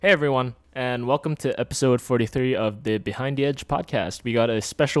Hey everyone, and welcome to episode 43 of the Behind the Edge podcast. We got a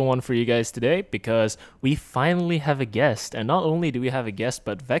special one for you guys today because we finally have a guest. And not only do we have a guest,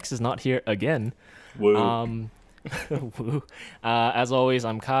 but Vex is not here again. Woo. Um, woo. As always,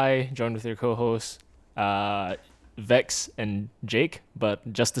 I'm Kai, joined with your co hosts, Vex and Jake,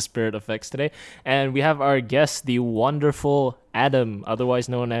 but just the spirit of Vex today. And we have our guest, the wonderful Adam, otherwise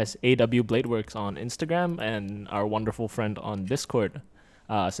known as AW Bladeworks on Instagram, and our wonderful friend on Discord.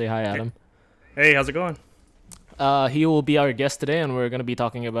 Say hi, Adam. Hey, how's it going? He will be our guest today, and we're going to be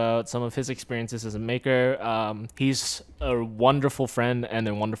talking about some of his experiences as a maker. He's a wonderful friend and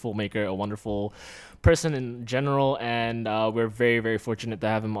a wonderful maker, a wonderful person in general, and we're very, very fortunate to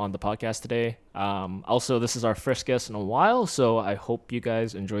have him on the podcast today. Also, this is our first guest in a while, so I hope you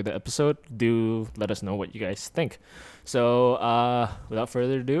guys enjoy the episode. Do let us know what you guys think. So, without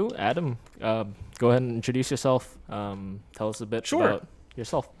further ado, Adam, go ahead and introduce yourself. Tell us a bit Sure. about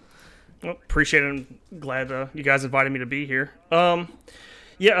yourself. Well, appreciate it. I'm glad you guys invited me to be here. I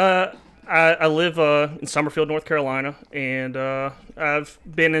live in Summerfield, North Carolina, and I've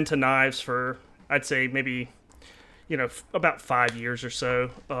been into knives for, I'd say, maybe, about 5 years or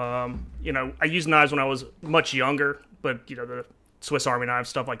so. I used knives when I was much younger, but, the Swiss Army knives,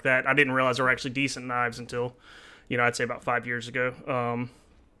 stuff like that, I didn't realize they were actually decent knives until, I'd say about 5 years ago.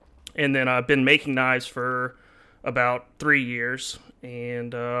 And then I've been making knives for about 3 years,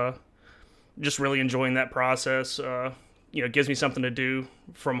 and just really enjoying that process. It gives me something to do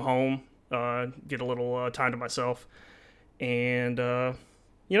from home, get a little time to myself, and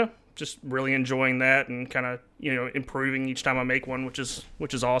just really enjoying that and kind of improving each time I make one, which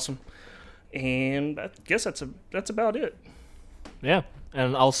is awesome. And I guess that's about it. Yeah,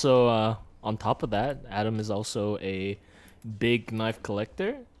 and also on top of that, Adam is also a big knife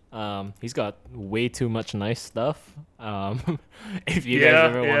collector. He's got way too much nice stuff. If you guys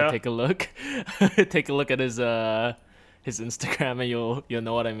ever want to take a look, take a look at his Instagram, and you'll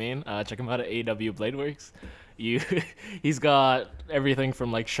know what I mean. Check him out at AW Bladeworks. He's got everything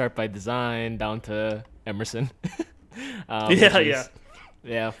from like Sharp by Design down to Emerson. Yeah.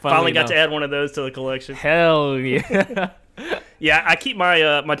 Finally got to add one of those to the collection. Hell yeah. Yeah, I keep my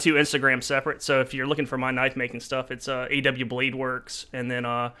two Instagrams separate. So if you're looking for my knife making stuff, it's AW Blade Works, and then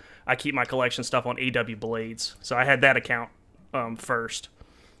I keep my collection stuff on AW Blades. So I had that account first.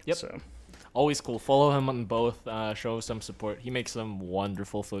 Yep. So Always cool. Follow him on both. Show some support. He makes some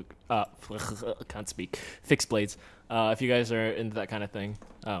wonderful can't speak fixed blades. If you guys are into that kind of thing,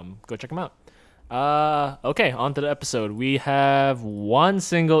 go check him out. Okay, on to the episode. We have one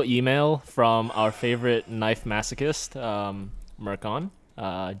single email from our favorite knife masochist, Mercon.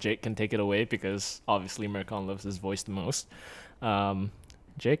 Jake can take it away because obviously Mercon loves his voice the most.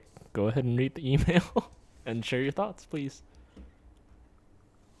 Jake, go ahead and read the email and share your thoughts, please.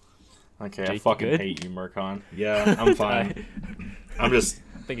 Okay, Jake, I fucking good? hate you, Mercon. Yeah, I'm fine. I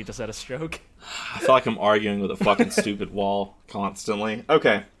think he just had a stroke. I feel like I'm arguing with a fucking stupid wall constantly.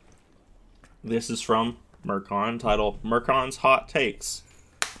 Okay. This is from Mercon, titled Mercon's Hot Takes.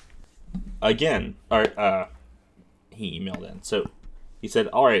 Again, he emailed in. So, he said,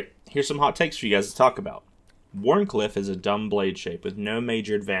 alright, here's some hot takes for you guys to talk about. Wharncliffe is a dumb blade shape with no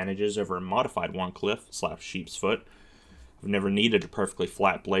major advantages over a modified Wharncliffe / sheep's foot. I've never needed a perfectly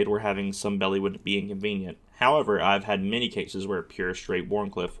flat blade where having some belly would be inconvenient. However, I've had many cases where a pure straight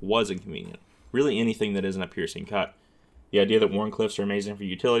Wharncliffe was inconvenient. Really anything that isn't a piercing cut. The idea that Wharncliffes are amazing for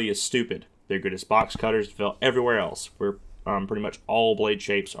utility is stupid. They're good as box cutters to fill everywhere else, where pretty much all blade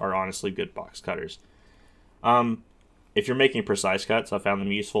shapes are honestly good box cutters. If you're making precise cuts, I found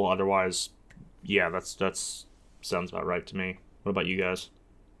them useful. Otherwise, yeah, that's sounds about right to me. What about you guys?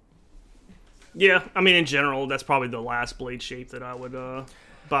 yeah, I mean in general, that's probably the last blade shape that I would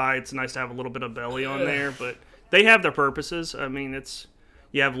buy. It's nice to have a little bit of belly on there, but they have their purposes. I mean,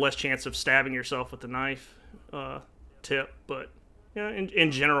 you have less chance of stabbing yourself with the knife tip, but yeah,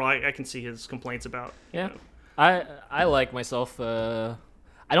 in general, I can see his complaints about. Yeah, I like myself. I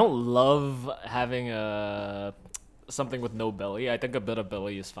don't love having something with no belly. I think a bit of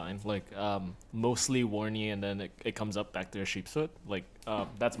belly is fine. Like mostly warny, and then it comes up back to a sheep's foot. Like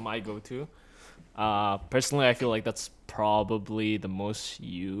that's my go-to. Personally, I feel like that's probably the most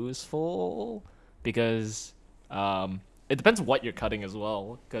useful because it depends what you're cutting as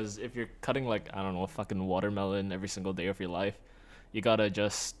well. Because if you're cutting like I don't know a fucking watermelon every single day of your life, you gotta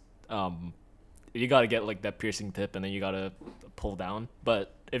just you gotta get like that piercing tip, and then you gotta pull down.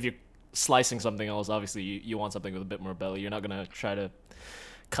 But if you're slicing something else, obviously you want something with a bit more belly. You're not gonna try to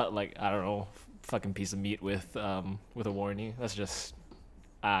cut like I don't know fucking piece of meat with a warnie. That's just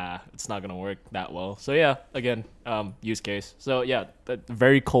it's not gonna work that well. So yeah, again, use case. So yeah,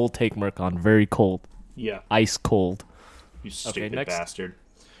 very cold take, Mercon. Very cold, Yeah, ice cold. you stupid next. bastard.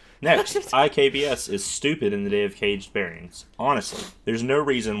 Next, IKBS is stupid in the day of caged bearings. Honestly, there's no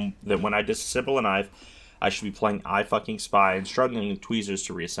reason that when I disassemble a knife, I should be playing I fucking spy and struggling with tweezers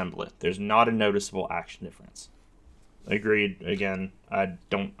to reassemble it. There's not a noticeable action difference. Agreed. Again, I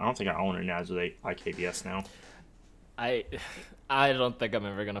don't think I own a knives with IKBS now. I don't think I'm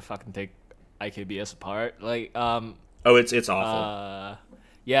ever gonna fucking take IKBS apart. Like, Oh, it's awful.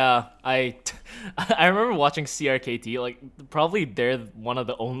 yeah, I remember watching CRKT. Like, probably they're one of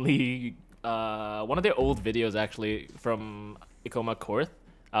the only one of their old videos actually from Ikoma Korth,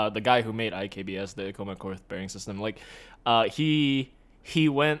 the guy who made IKBS, the Ikoma Korth bearing system. Like, he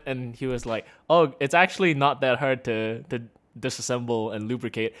went and he was like, "Oh, it's actually not that hard to disassemble and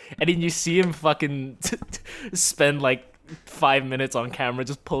lubricate." And then you see him fucking spend like 5 minutes on camera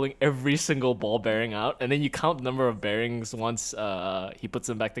just pulling every single ball bearing out, and then you count the number of bearings once he puts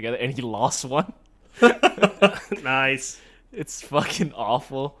them back together, and he lost one. Nice. It's fucking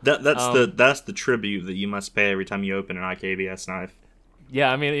awful. That's the tribute that you must pay every time you open an IKBS knife.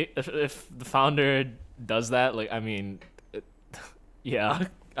 Yeah, I mean, if the founder does that, like, I mean, yeah,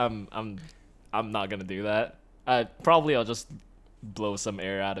 I'm not gonna do that. Probably I'll just blow some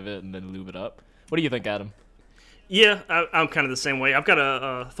air out of it and then lube it up. What do you think, Adam? Yeah, I'm kind of the same way. I've got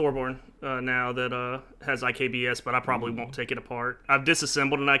a Thorborn now that has IKBS, but I probably won't take it apart. I've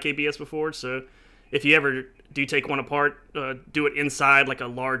disassembled an IKBS before, so if you ever do take one apart, do it inside like a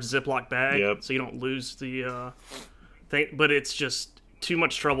large Ziploc bag, so you don't lose the thing. But it's just too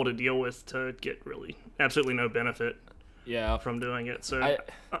much trouble to deal with to get really absolutely no benefit. Yeah, from doing it. So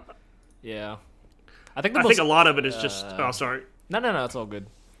yeah, I think a lot of it is just. Oh, sorry. No, it's all good.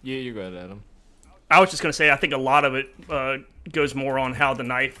 You go ahead, Adam. I was just gonna say I think a lot of it goes more on how the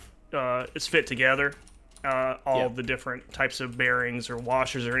knife is fit together. All the different types of bearings or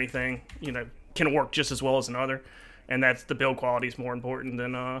washers or anything, can work just as well as another, and that's the build quality is more important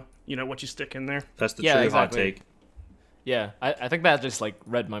than what you stick in there. That's the true hot take. Yeah, I think that just like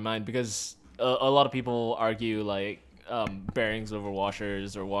read my mind because a lot of people argue like bearings over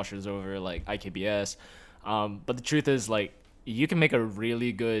washers or washers over like IKBS, but the truth is like you can make a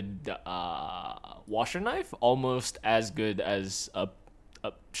really good washer knife almost as good as a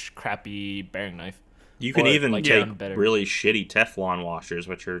crappy bearing knife. You can even like, take really shitty Teflon washers,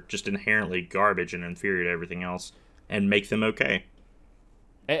 which are just inherently garbage and inferior to everything else, and make them okay.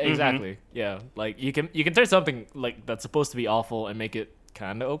 Exactly. Yeah. Like you can turn something like that's supposed to be awful and make it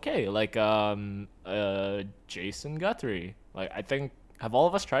kind of okay. Like Jason Guthrie. Like I think have all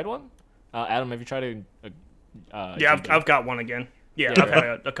of us tried one? Adam, have you tried yeah, I've got one again. Yeah, I've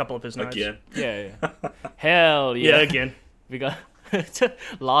had a couple of his knives. Again. Yeah. Hell yeah. Yeah, again. We got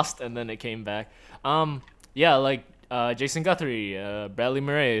lost and then it came back. Yeah, like Jason Guthrie, Bradley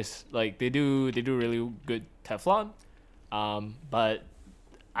Moraes, like they do really good Teflon. But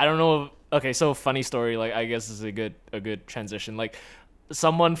I don't know. Okay, so funny story. Like I guess this is a good transition. Like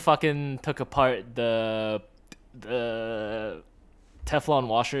someone fucking took apart the Teflon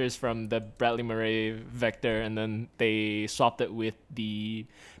washers from the Bradley Murray Vector, and then they swapped it with the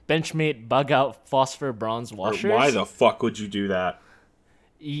Benchmade Bug Out Phosphor Bronze washers. Why the fuck would you do that?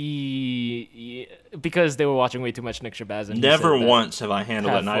 Because they were watching way too much Nick Shabazz. And never once have I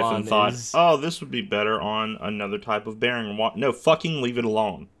handled a knife and thought, is... oh, this would be better on another type of bearing. No, fucking leave it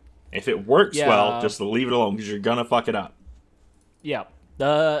alone. If it works well, just leave it alone because you're gonna fuck it up. Yeah.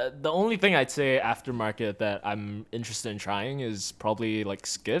 The only thing I'd say aftermarket that I'm interested in trying is probably like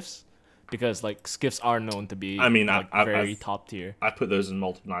skiffs, because like skiffs are known to be very top tier. I put those in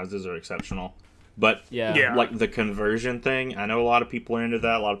multiple knives; those are exceptional. But yeah, like the conversion thing, I know a lot of people are into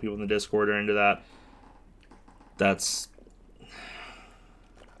that. A lot of people in the Discord are into that.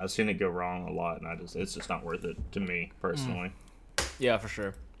 I've seen it go wrong a lot, and it's just not worth it to me personally. Yeah, for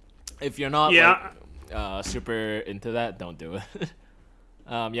sure. If you're not super into that, don't do it.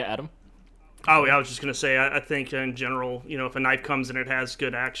 Yeah, Adam? Oh, yeah, I was just going to say, I think in general, if a knife comes and it has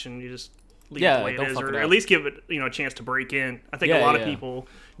good action, you just leave it the way it is, or at least give it, a chance to break in. I think a lot of people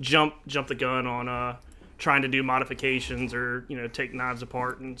jump the gun on trying to do modifications or, take knives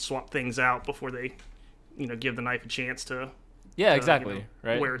apart and swap things out before they, give the knife a chance to exactly,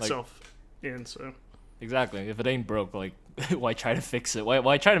 right? wear itself in, so. Exactly. If it ain't broke, like, why try to fix it?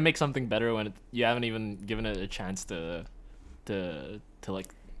 Why try to make something better when you haven't even given it a chance to like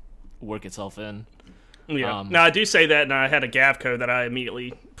work itself in? Yeah. Now I do say that, and I had a Gavco that I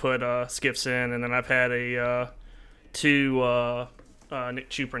immediately put skiffs in, and then I've had two Nick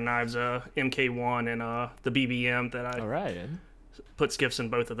Chuper knives, MK1 and the BBM that I put skiffs in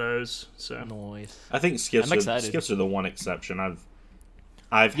both of those. So Noise. I think I'm excited. skiffs are the one exception.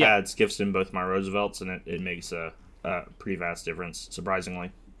 I've Yeah. had skiffs in both my Roosevelts, and it makes a pretty vast difference,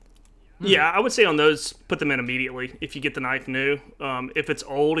 surprisingly. yeah, I would say on those, put them in immediately if you get the knife new. If it's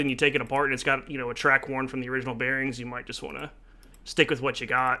old and you take it apart and it's got a track worn from the original bearings, you might just want to stick with what you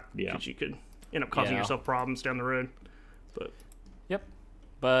got Yeah. because you could end up causing Yeah. yourself problems down the road. But Yep.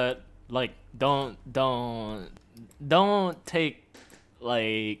 But like, don't take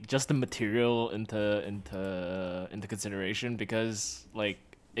like just the material into consideration, because like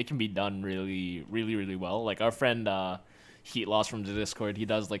it can be done really really really well. Like our friend Heat Loss from the Discord, he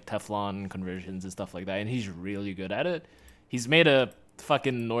does like Teflon conversions and stuff like that, and he's really good at it. He's made a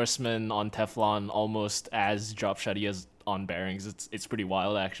fucking Norseman on Teflon almost as drop shotty as on bearings. It's pretty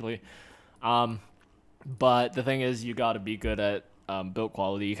wild actually. But the thing is, you gotta be good at build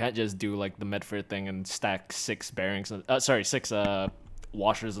quality. You can't just do like the Medford thing and stack six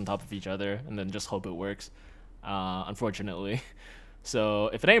washers on top of each other and then just hope it works. Unfortunately, so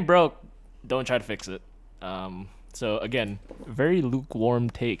if it ain't broke, don't try to fix it. So again, very lukewarm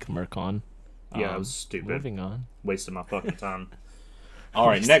take, Mercon. Yeah, it was stupid. Moving on. Wasting my fucking time. All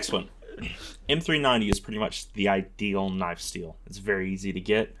right, next one. M390 is pretty much the ideal knife steel. It's very easy to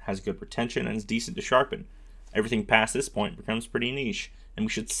get, has good retention, and is decent to sharpen. Everything past this point becomes pretty niche, and we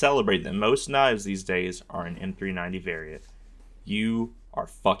should celebrate that most knives these days are an M390 variant. You are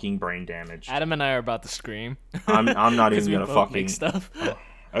fucking brain damaged. Adam and I are about to scream. I'm not 'Cause even we gonna both fucking. make stuff.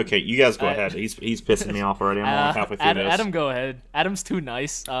 Okay, you guys go ahead. He's pissing me off already. I'm only halfway through this. Adam, go ahead. Adam's too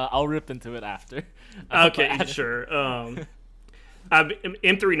nice. I'll rip into it after. okay, But sure.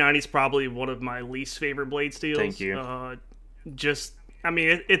 M390 is probably one of my least favorite blade steels. Thank you.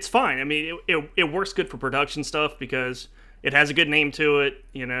 It's fine. I mean, it works good for production stuff because it has a good name to it.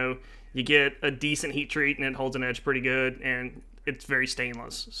 You get a decent heat treat and it holds an edge pretty good, and it's very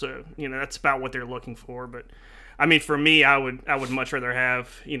stainless. So that's about what they're looking for. But I mean, for me, I would much rather have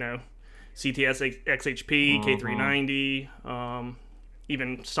CTS XHP, K390,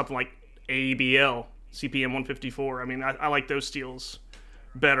 even something like ABL CPM 154. I mean, I like those steels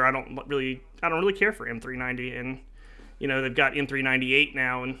better. I don't really care for M390, and they've got M398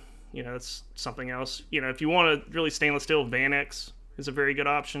 now, and that's something else. If you want a really stainless steel, Vanex is a very good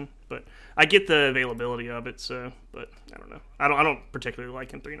option, but I get the availability of it. So, but I don't know. I don't particularly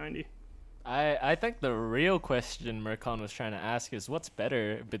like M390. I think the real question Mercon was trying to ask is what's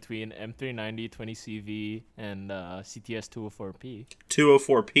better between M390 20CV and CTS 204P?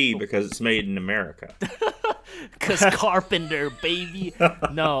 204P because it's made in America. Cause Carpenter, baby.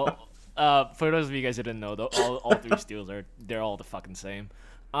 No, for those of you guys who didn't know, all three steels they're all the fucking same.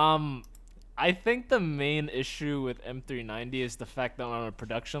 I think the main issue with M390 is the fact that on a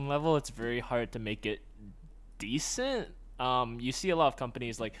production level, it's very hard to make it decent. You see a lot of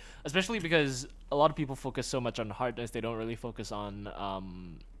companies especially because a lot of people focus so much on hardness, they don't really focus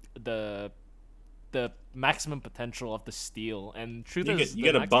on the maximum potential of the steel. And truth is,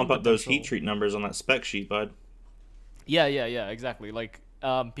 you got to bump up those heat treat numbers on that spec sheet, bud. Yeah, exactly.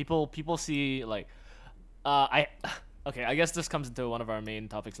 People see I guess this comes into one of our main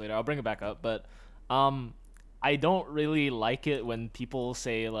topics later. I'll bring it back up, but I don't really like it when people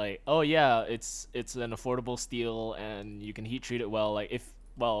say oh yeah, it's an affordable steel and you can heat treat it well.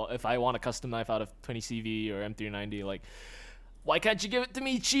 If I want a custom knife out of 20CV or M390, why can't you give it to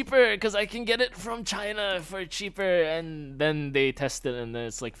me cheaper? Because I can get it from China for cheaper. And then they test it and then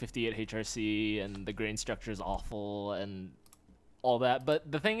it's 58 HRC and the grain structure is awful and all that.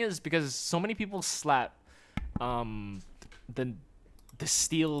 But the thing is, because so many people slap the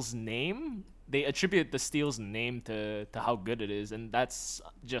steel's name, they attribute the steel's name to how good it is, and that's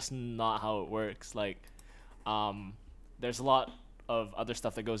just not how it works. There's a lot of other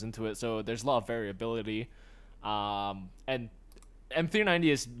stuff that goes into it, so there's a lot of variability. And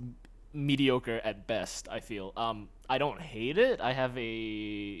M390 is mediocre at best, I feel. I don't hate it. I have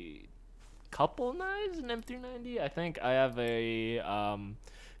a couple knives in M390. I think I have a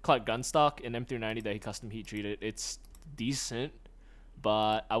Clark Gunstock in M390 that he custom heat treated. It's decent,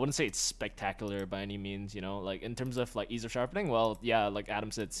 but I wouldn't say it's spectacular by any means. In terms of ease of sharpening, well, yeah, like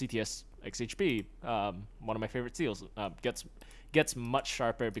Adam said, CTS XHP, one of my favorite steels, gets much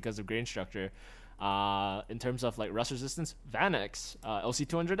sharper because of grain structure. In terms of rust resistance, Vanex,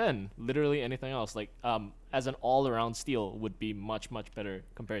 LC200N, literally anything else as an all-around steel would be much better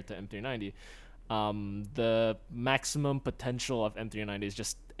compared to M390. The maximum potential of M390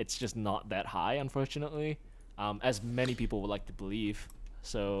 is just not that high, unfortunately, as many people would like to believe.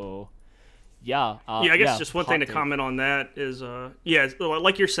 So yeah. Yeah, I guess just one hot thing to take. comment on that is,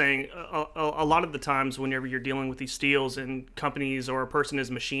 like you're saying, a lot of the times whenever you're dealing with these steels and companies or a person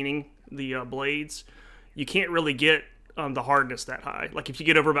is machining the blades, you can't really get the hardness that high. Like if you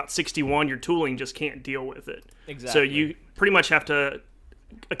get over about 61, your tooling just can't deal with it. Exactly. So you pretty much have to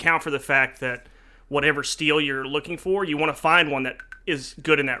account for the fact that whatever steel you're looking for, you want to find one that is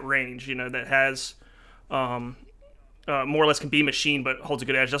good in that range, that has more or less can be machined but holds a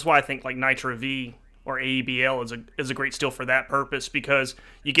good edge. That's why I think like Nitro V or AEBL is a great steel for that purpose, because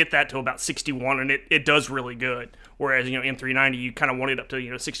you get that to about 61 and it does really good. Whereas, M390, you kind of want it up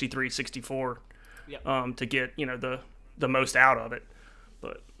to, 63, 64 Yep. to get, the most out of it.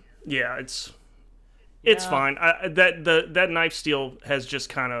 But yeah, it's Yeah. fine. That knife steel has just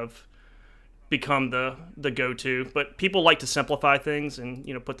kind of become the go-to, but people like to simplify things and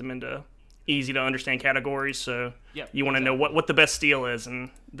put them into easy to understand categories. So Yep, you want to know what the best steel is, and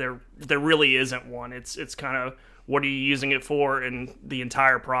there really isn't one. It's kind of what are you using it for, and the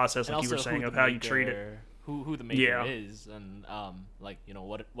entire process, And like you were also saying, who of the how you treat it. maker- Who the maker Yeah. is, and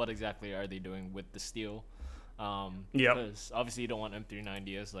what exactly are they doing with the steel? Yep. Because obviously you don't want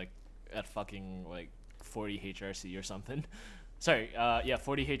M390 as like at fucking like 40 HRC or something. Sorry,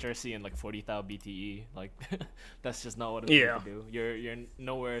 40 HRC and like 40 thou BTE. Like that's just not what it's Yeah. going to do. You're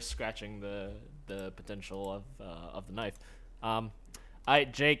nowhere scratching the potential of the knife.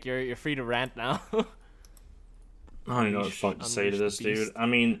 Jake, you're free to rant now. I don't even know what the fuck to say to this, dude. I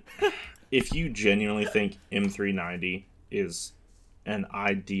mean, if you genuinely think M390 is an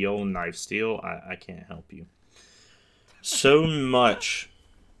ideal knife steel, I can't help you. So much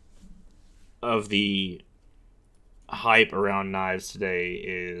of the hype around knives today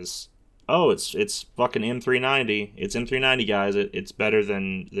is, oh, it's fucking M390. It's M390, guys. It's better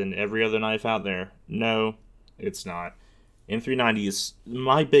than every other knife out there. No, it's not. M390 is,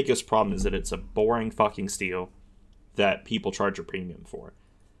 my biggest problem is that it's a boring fucking steel that people charge a premium for.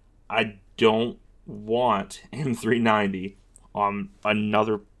 I don't want M390 on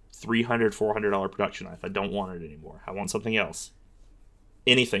another $300, $400 production knife. I don't want it anymore. I want something else.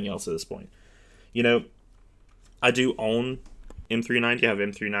 Anything else at this point. I do own M390. I have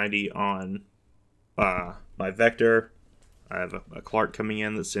M390 on my Vector. I have a Clark coming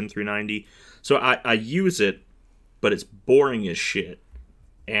in that's M390. So I use it, but it's boring as shit.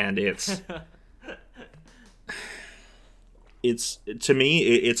 And it's to me,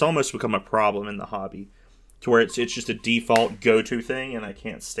 it's almost become a problem in the hobby, to where it's just a default go-to thing, and I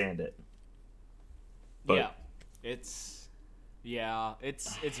can't stand it. But, it's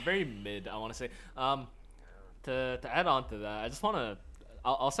very mid, I want to say. To add on to that, I just want to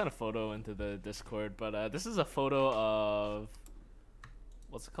I'll send a photo into the Discord, but this is a photo of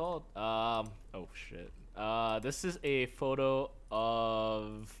what's it called? Oh shit. This is a photo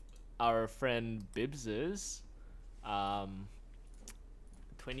of our friend Bibbs's 20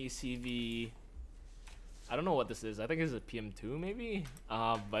 CV. I don't know what this is. I think it's a PM2 maybe.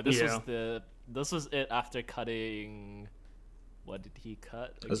 But this was it after cutting. What did he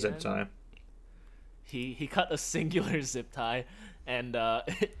cut again? a zip tie. He cut a singular zip tie, and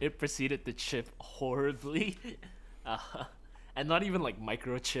it proceeded to chip horribly, and not even like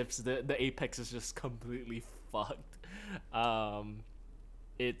microchips. The apex is just completely fucked.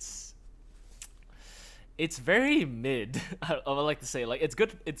 It's very mid. I would like to say, like, it's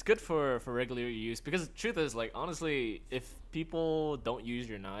good for regular use, because the truth is, like, honestly, if people don't use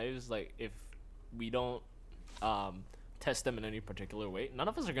your knives, like, if we don't test them in any particular way, none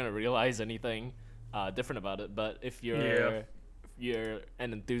of us are gonna realize anything different about it. But if you're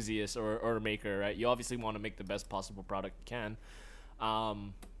an enthusiast or a maker, right, you obviously want to make the best possible product you can.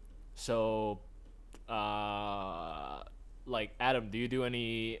 Like, Adam, do you do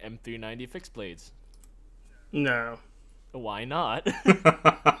any M390 fixed blades? No. Why not?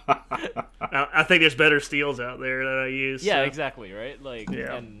 I think there's better steels out there that I use. Yeah, so. exactly, right? Like,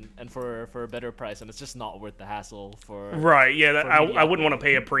 Yeah. and for a better price, and it's just not worth the hassle for. Right. Yeah. for I mediocrity. wouldn't want to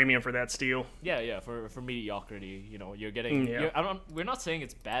pay a premium for that steel. Yeah, for mediocrity, you're getting. Yeah. We're not saying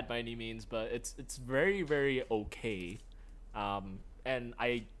it's bad by any means, but it's very, very okay. And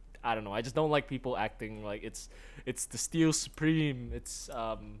I don't know. I just don't like people acting like it's the steel supreme. It's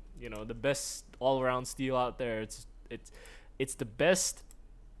the best all around steel out there. It's the best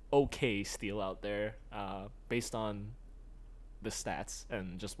okay steel out there, based on the stats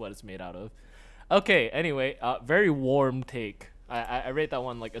and just what it's made out of. Okay. Anyway, very warm take. I rate that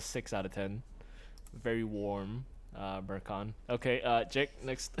one like a 6 out of 10. Very warm, Burkon. Okay. Jake,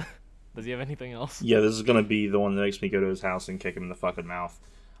 next. Does he have anything else? Yeah, this is gonna be the one that makes me go to his house and kick him in the fucking mouth.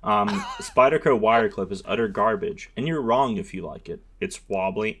 Spyderco wire clip is utter garbage, and you're wrong if you like it. It's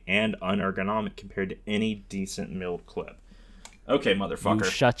wobbly and unergonomic compared to any decent milled clip. Okay, motherfucker. You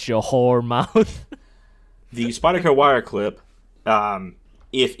shut your whore mouth. The Spyderco wire clip,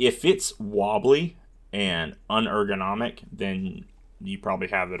 if it's wobbly and unergonomic, then you probably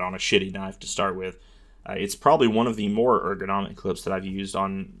have it on a shitty knife to start with. It's probably one of the more ergonomic clips that I've used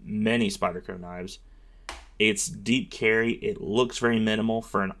on many Spyderco knives. It's deep carry. It looks very minimal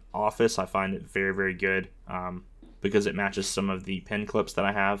for an office. I find it very, very good because it matches some of the pen clips that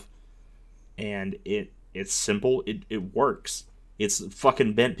I have, and it's simple. It works. It's a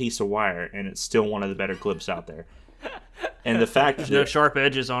fucking bent piece of wire, and it's still one of the better clips out there. And the fact There's no sharp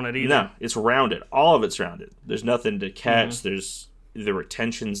edges on it either. No, it's rounded. All of it's rounded. There's nothing to catch. There's the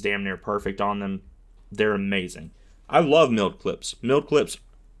retention's damn near perfect on them. They're amazing. I love milled clips. Milled clips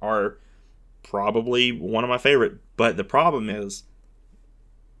are probably one of my favorite, but the problem is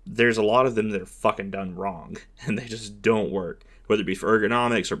there's a lot of them that are fucking done wrong, and they just don't work, whether it be for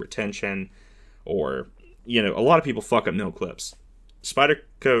ergonomics or retention, or, a lot of people fuck up milled clips.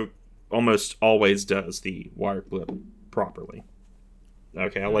 Spyderco almost always does the wire clip properly.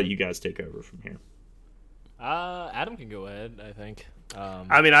 Okay, I'll let you guys take over from here. Adam can go ahead, I think.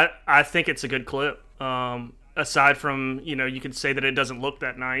 I mean, I think it's a good clip. Aside from, you could say that it doesn't look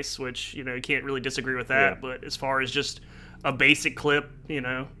that nice, which, you can't really disagree with that. Yeah. But as far as just a basic clip,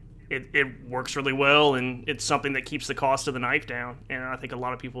 it works really well, and it's something that keeps the cost of the knife down. And I think a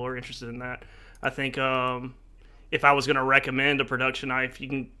lot of people are interested in that. I think if I was going to recommend a production knife, you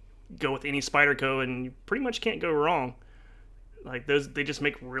can go with any Spyderco, and you pretty much can't go wrong. Like, they just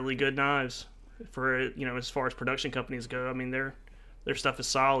make really good knives for, as far as production companies go. I mean, their stuff is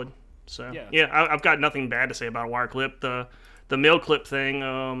solid. So I've got nothing bad to say about a wire clip. The mill clip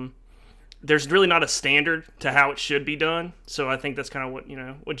thing, there's really not a standard to how it should be done. So I think that's kind of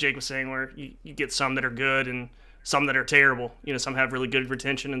what Jake was saying, where you get some that are good and some that are terrible. Some have really good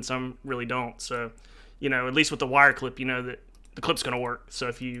retention and some really don't. So, at least with the wire clip, that the clip's going to work. So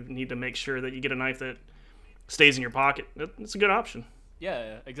if you need to make sure that you get a knife that stays in your pocket, it's a good option.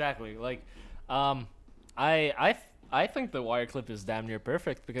 Yeah, exactly. Like, I think the wire clip is damn near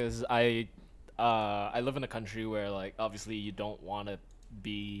perfect because I live in a country where, like, obviously you don't want to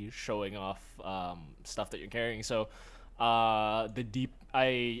be showing off stuff that you're carrying. So I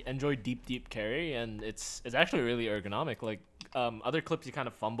enjoy deep carry, and it's actually really ergonomic. Like, other clips you kind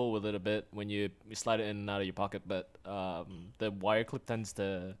of fumble with it a bit when you slide it in and out of your pocket, but the wire clip tends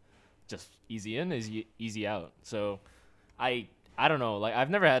to just easy in, easy out. So I don't know, like, I've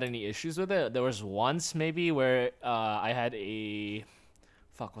never had any issues with it. There was once maybe where I had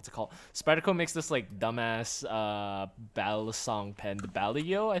what's it called? Spyderco makes this, like, dumbass Balisong pen, the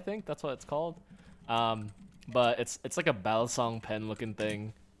Balio, I think that's what it's called. But it's like a Balisong pen looking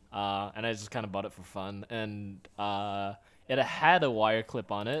thing, and I just kind of bought it for fun. And it had a wire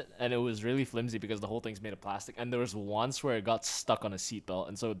clip on it, and it was really flimsy because the whole thing's made of plastic. And there was once where it got stuck on a seatbelt,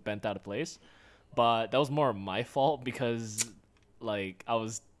 and so it bent out of place. But that was more my fault because, like, I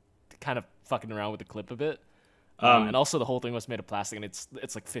was kind of fucking around with the clip a bit. And also the whole thing was made of plastic, and it's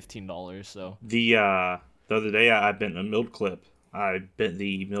like $15. So the other day I bent a milled clip. I bent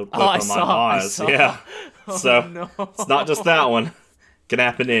the milled clip on my Oz. Yeah. Oh, so no. It's not just that one. Can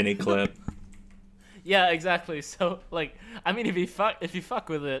happen to any clip. Yeah, exactly. So, like, I mean, if you fuck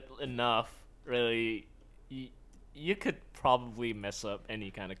with it enough, really, you could probably mess up any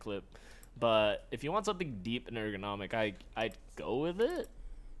kind of clip. But if you want something deep and ergonomic, I'd go with it.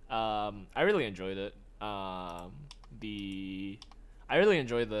 I really enjoyed it. I really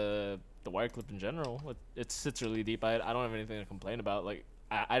enjoy the wire clip in general. It sits really deep. I don't have anything to complain about. Like,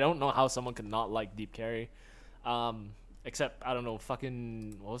 I don't know how someone could not like deep carry. Except, I don't know,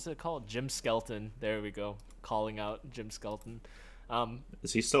 fucking, what was it called? Jim Skelton. There we go. Calling out Jim Skelton.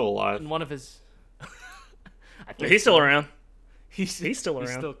 Is he still alive? In one of his... He's still around. He's still around.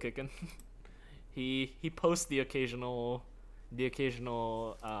 He's still kicking. He posts the occasional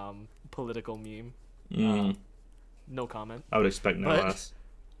political meme. No comment. I would expect no less.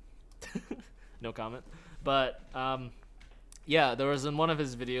 No comment. But yeah, there was in one of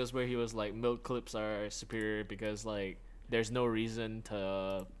his videos where he was like, milled clips are superior because, like, there's no reason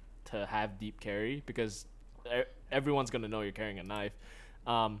to have deep carry because everyone's gonna know you're carrying a knife.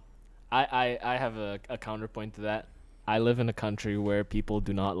 I have a counterpoint to that. I live in a country where people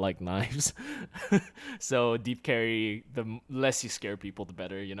do not like knives. So deep carry, the less you scare people, the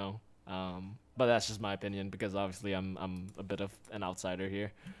better, you know. But that's just my opinion because obviously I'm a bit of an outsider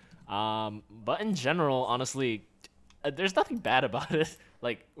here. But in general, honestly, there's nothing bad about it.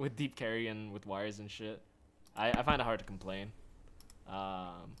 Like with deep carry and with wires and shit, I find it hard to complain.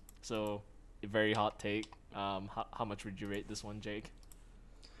 So, a very hot take. How much would you rate this one, Jake?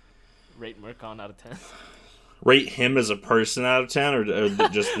 Rate Murcon out of 10. Rate him as a person out of 10, or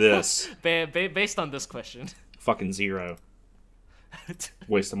just this? Based on this question. Fucking 0.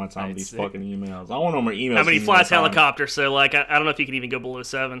 Wasting my time with these Sick. fucking emails. I want no more emails. I mean, he from flies you all the time. helicopter, so like I don't know if you can even go below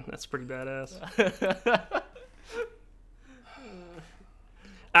 7. That's pretty badass.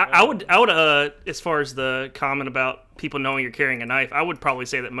 I would as far as the comment about people knowing you're carrying a knife, I would probably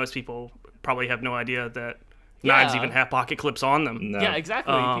say that most people probably have no idea that knives Yeah. even have pocket clips on them. No. Yeah,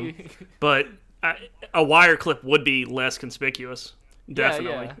 exactly. But a wire clip would be less conspicuous,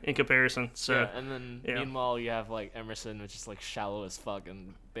 definitely, yeah. in comparison. So Yeah, and then yeah. meanwhile you have like Emerson, which is like shallow as fuck,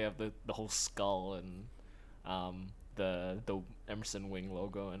 and they have the whole skull and the Emerson wing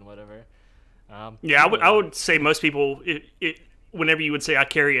logo and whatever. yeah, I would say most people, whenever you would say I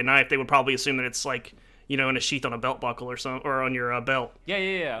carry a knife, they would probably assume that it's like, in a sheath on a belt buckle or something, or on your belt,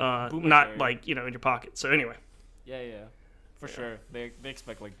 Yeah. Boomer not carry. like in your pocket. So anyway, Yeah, for sure. They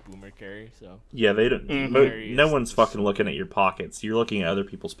expect like boomer carry. So Yeah, they don't. Very No is- one's fucking looking at your pockets. You're looking at other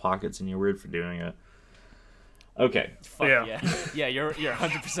people's pockets, and you're weird for doing it. Okay. fuck yeah. You're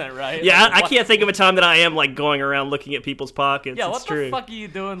 100% right. yeah, Like, I what- can't think of a time that I am like going around looking at people's pockets. Yeah, it's what true. the fuck are you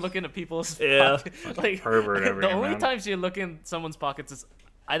doing looking at people's Yeah. pockets? Like pervert over the here, only man. times you look in someone's pockets is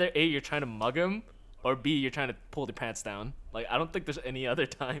either A, you're trying to mug them, or B, you're trying to pull their pants down. Like I don't think there's any other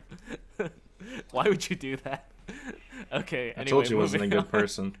time. Why would you do that? Okay, I anyway, told you I wasn't a moving good on.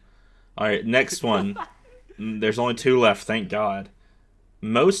 person. All right, next one. There's only 2 left, thank God.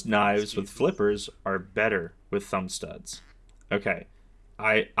 Most knives with flippers are better with thumb studs. Okay,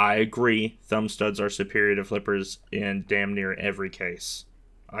 I agree. Thumb studs are superior to flippers in damn near every case.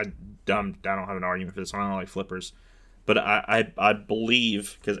 I don't have an argument for this. I don't like flippers, but I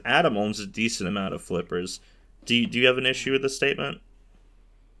believe, because Adam owns a decent amount of flippers. Do you have an issue with this statement?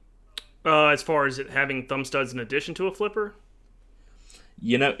 As far as it having thumb studs in addition to a flipper.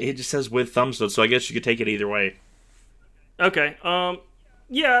 It just says with thumb studs, so I guess you could take it either way. Okay.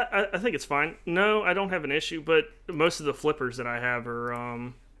 Yeah, I think it's fine. No, I don't have an issue, but most of the flippers that I have are,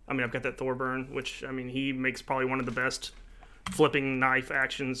 I've got that Thorburn, which, he makes probably one of the best flipping knife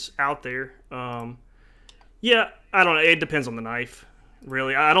actions out there. Yeah, I don't know. It depends on the knife,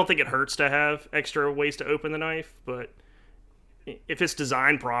 really. I don't think it hurts to have extra ways to open the knife, but if it's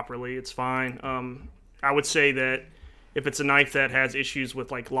designed properly, it's fine. I would say that if it's a knife that has issues with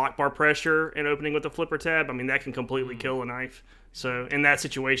like lock bar pressure and opening with the flipper tab, that can completely kill a knife. So in that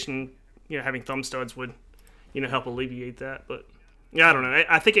situation, having thumb studs would, help alleviate that. But yeah, I don't know.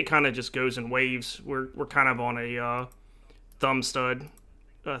 I think it kind of just goes in waves. We're kind of on a thumb stud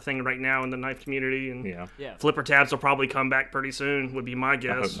thing right now in the knife community, and Yeah. flipper tabs will probably come back pretty soon. Would be my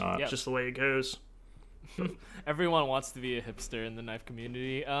guess. not. Yeah. Just the way it goes. Everyone wants to be a hipster in the knife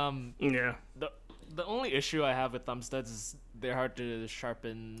community. Yeah. The only issue I have with thumb studs is they're hard to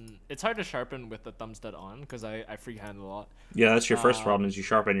sharpen. It's hard to sharpen with the thumb stud on because I freehand a lot. Yeah, that's your first problem is you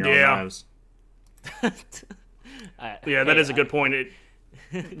sharpen your own Yeah. knives. Yeah, that is a good point.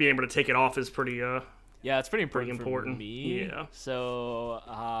 Being able to take it off is pretty. Yeah, it's pretty important, important. for me. Yeah.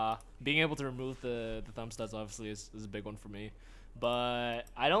 So being able to remove the thumb studs obviously is a big one for me. But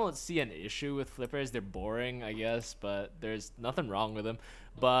I don't see an issue with flippers. They're boring, I guess, but there's nothing wrong with them.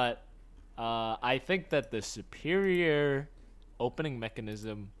 But I think that the superior opening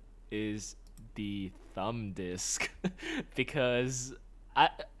mechanism is the thumb disc because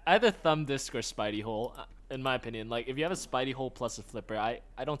either thumb disc or spidey hole. In my opinion, like if you have a spidey hole plus a flipper, I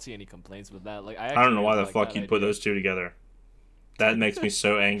don't see any complaints with that. Like I I don't know why the actually fuck like you'd that put idea. those two together. That makes me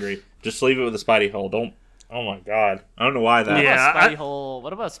so angry. Just leave it with a spidey hole. Don't. Oh my god. I don't know why that. What Yeah. about spidey hole?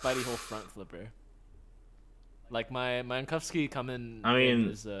 What about spidey hole front flipper? Like my Unkowski coming. I mean-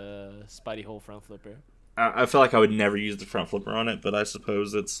 is a spidey hole front flipper. I feel like I would never use the front flipper on it, but I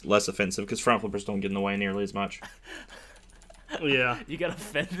suppose it's less offensive because front flippers don't get in the way nearly as much. Yeah. You get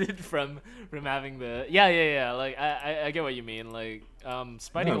offended from having the yeah. Like I get what you mean. Like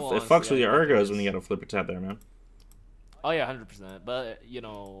spidey No, hole. it fucks honestly, with your I think ergos is- when you got a flipper tab there, man. Oh yeah, 100%. But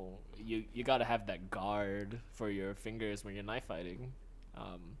you gotta have that guard for your fingers when you're knife fighting.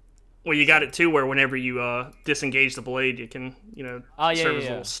 Well, you got it too, where whenever you disengage the blade, you can Oh, yeah, serve yeah, as a yeah.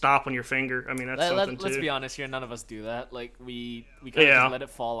 little stop on your finger. That's something Let's too. be honest here. None of us do that. Like we kind of Yeah. just let it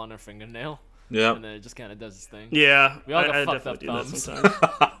fall on our fingernail, Yep. and then it just kind of does its thing. Yeah, We all got I fucked definitely up do that thumbs.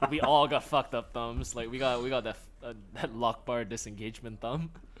 sometimes. We all got fucked up thumbs. Like we got that lock bar disengagement thumb.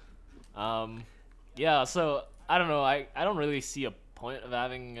 Yeah. So I don't know. I don't really see a point of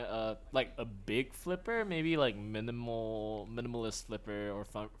having like a big flipper. Maybe like minimalist flipper or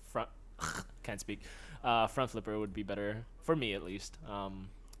front can't speak. Front flipper would be better for me at least.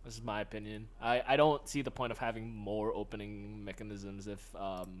 This is my opinion. I don't see the point of having more opening mechanisms if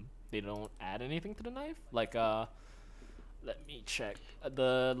they don't add anything to the knife. Like let me check.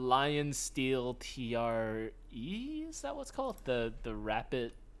 The Lion Steel TRE, is that what's called? The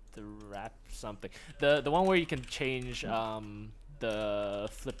rapid, the wrap something. The one where you can change the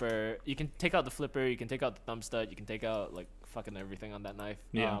flipper. You can take out the flipper. You can take out the thumb stud. You can take out like fucking everything on that knife.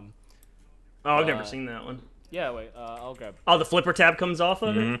 Yeah. Oh, I've never seen that one. Yeah. Wait. I'll grab. Oh, the flipper tab comes off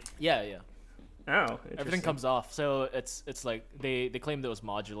of it. Yeah. Yeah. Oh, Everything comes off. So it's like they claimed it was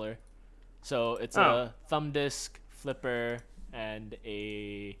modular. So it's Oh. a thumb disc, flipper, and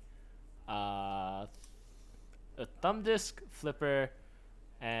a thumb disc, flipper,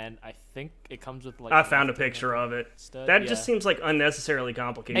 and I think it comes with like. I found a picture of it. Stud. That Yeah. just seems like unnecessarily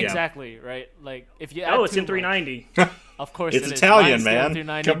complicated. Exactly right. Like if you add Oh, it's too in 390. much- of course, It's it is. Italian, Mine's the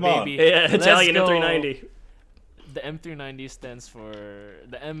man. M390, Come on. baby. Yeah, Let's Italian go. M390. The M390 stands for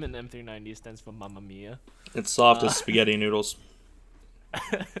the M in M390 stands for Mamma Mia. It's soft as spaghetti noodles.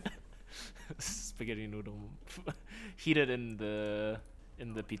 Spaghetti noodle heated in the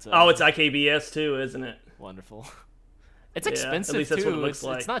pizza. Oh, oven. it's IKBS too, isn't it? Wonderful. It's Yeah, at expensive least that's too. what it looks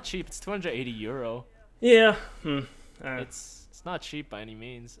like. It's not cheap. It's 280 euro. Yeah. It's not cheap by any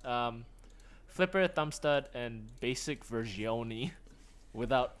means. Flipper, thumb stud, and basic Vergioni,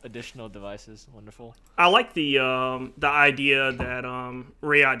 without additional devices. Wonderful. I like the idea that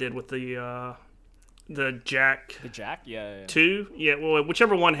Riyadh did with the Jack The jack, yeah. 2. Yeah, well,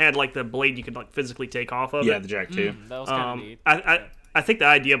 whichever one had like the blade you could like physically take off of Yeah, it. the Jack 2. That was kind of neat. I think the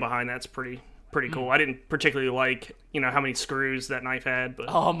idea behind that's pretty cool. I didn't particularly like how many screws that knife had, but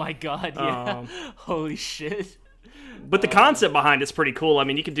Oh my god, yeah. Holy shit. the concept behind it's pretty cool. I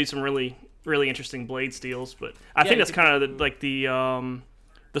mean, you could do some really interesting blade steels, but I think you that's kind of like the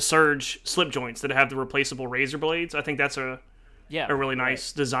Surge slip joints that have the replaceable razor blades. I think that's a really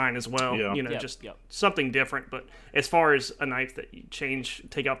nice design as well. Yeah. Just something different. But as far as a knife that you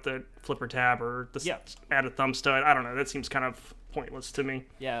take out the flipper tab or add a thumb stud, I don't know. That seems kind of pointless to me.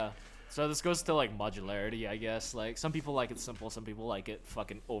 Yeah. So this goes to like modularity, I guess. Like some people like it simple, some people like it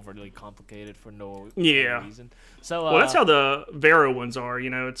fucking overly complicated for no reason. So Well, that's how the Vero ones are.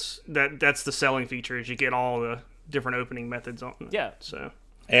 It's that's the selling feature is you get all the different opening methods on. Yeah. So.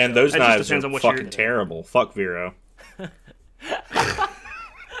 And those It just knives depends are on what fucking you're- terrible. Fuck Vero.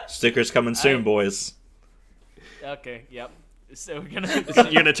 Stickers coming soon, boys. okay, yep. So we're gonna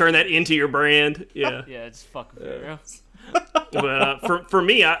You're gonna turn that into your brand. Yeah. yeah, it's fuck Vero. But for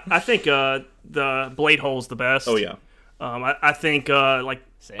me, I think the blade hole's the best. Oh, yeah. I think like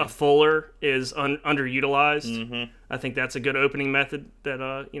Same. a fuller is underutilized. Mm-hmm. I think that's a good opening method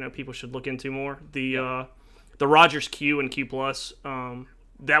that people should look into more. The Rogers Q and Q Plus,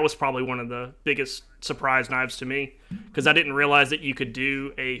 that was probably one of the biggest surprise knives to me because I didn't realize that you could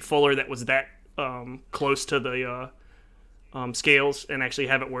do a fuller that was that close to the scales and actually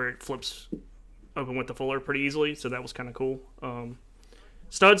have it where it flips open with the fuller pretty easily. So that was kind of cool.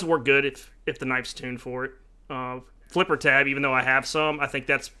 Studs work good if the knife's tuned for it. Flipper tab, even though I have some, I think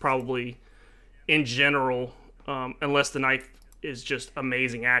that's probably in general, unless the knife is just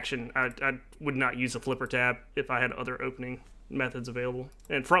amazing action, I would not use a flipper tab if I had other opening methods available.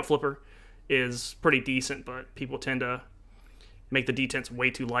 And front flipper is pretty decent, but people tend to make the detents way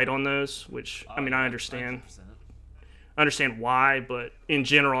too light on those, which I mean I understand. 100%. I understand why, but in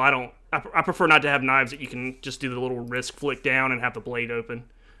general, I prefer not to have knives that you can just do the little wrist flick down and have the blade open.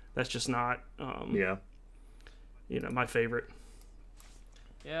 That's just not, Yeah. my favorite.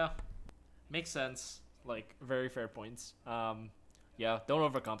 Yeah, makes sense. Like very fair points. Yeah,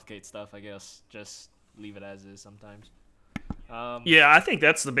 don't overcomplicate stuff. I guess just leave it as is sometimes. Yeah, I think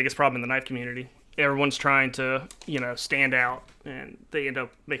that's the biggest problem in the knife community. Everyone's trying to, stand out, and they end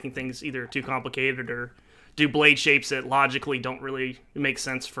up making things either too complicated or do blade shapes that logically don't really make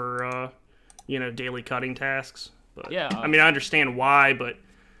sense for, daily cutting tasks. But Yeah, I mean, I understand why, but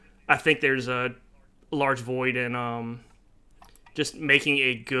I think there's a large void in just making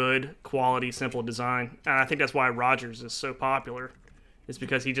a good quality, simple design. And I think that's why Rogers is so popular. Is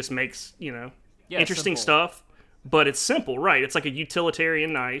because he just makes, interesting simple. stuff, but it's simple, right? It's like a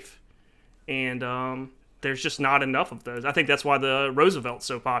utilitarian knife, and there's just not enough of those. I think that's why the Roosevelt's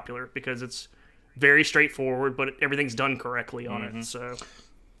so popular, because it's very straightforward, but everything's done correctly on it. So,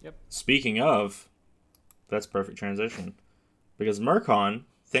 Speaking of, that's perfect transition. Because Mercon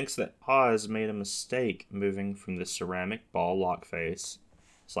thinks that Oz made a mistake moving from the ceramic ball lock face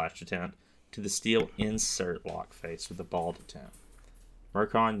 / detent to the steel insert lock face with the ball detent.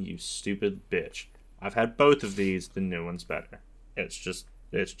 Mercon, you stupid bitch. I've had both of these. The new one's better. It's just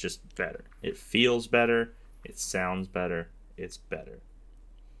It's just better. It feels better. It sounds better. It's better.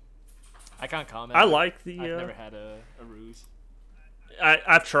 I can't comment. I like the. I've never had a ruse.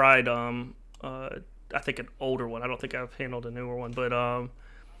 I've tried. I think an older one. I don't think I've handled a newer one, but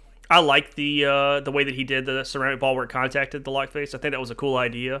I like the way that he did the ceramic ball where it contacted the lock face. I think that was a cool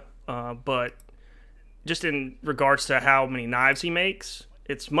idea. But just in regards to how many knives he makes,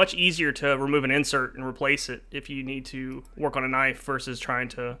 it's much easier to remove an insert and replace it if you need to work on a knife versus trying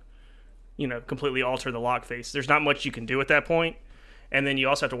to, completely alter the lock face. There's not much you can do at that point. And then you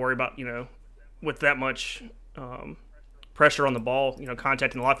also have to worry about, with that much pressure on the ball,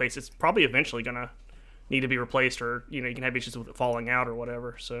 contacting the lock face, it's probably eventually going to need to be replaced, or, you can have issues with it falling out or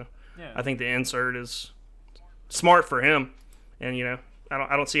whatever. So Yeah. I think the insert is smart for him. And,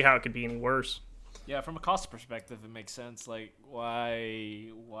 I don't see how it could be any worse. Yeah, from a cost perspective, it makes sense. Like, why,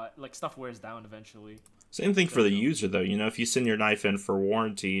 like, stuff wears down eventually. Same thing for the user, though. If you send your knife in for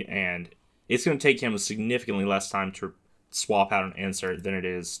warranty, and it's going to take him significantly less time to swap out an insert than it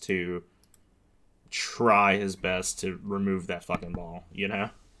is to try his best to remove that fucking ball, Yeah.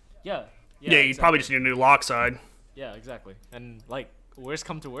 Yeah, you exactly. probably just need a new lock side. Yeah, exactly. And, like, worst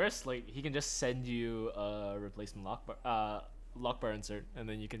come to worst, like, he can just send you a replacement lock bar insert, and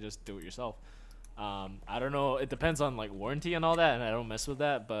then you can just do it yourself. I don't know. It depends on, like, warranty and all that, and I don't mess with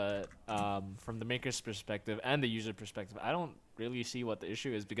that. But from the maker's perspective and the user perspective, I don't really see what the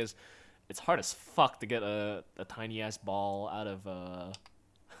issue is, because it's hard as fuck to get a tiny ass ball out of a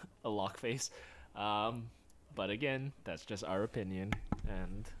lock face. But again, that's just our opinion,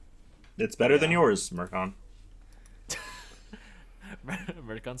 and it's better than yours, Mercon.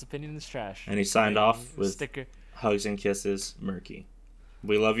 Mercon's opinion is trash. And he signed off with sticker. Hugs and kisses, Murky.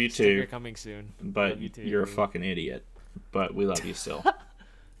 We love you Sticker too, coming soon. but Love you too. you're a fucking idiot. But we love you still.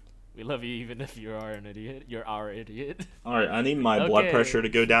 We love you even if you are an idiot. You're our idiot. All right, I need my blood Okay. pressure to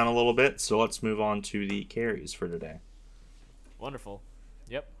go down a little bit, so let's move on to the carries for today. Wonderful.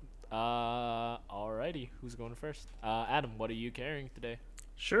 Yep. Alrighty. Who's going first? Adam, what are you carrying today?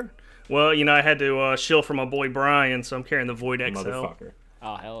 Sure. Well, I had to shill for my boy Brian, so I'm carrying the Void XL. Motherfucker.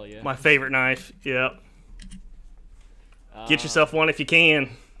 Oh, hell yeah. My favorite knife. Yep. Get yourself one if you can.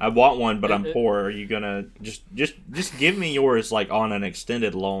 I want one, but I'm poor. Are you gonna just give me yours like on an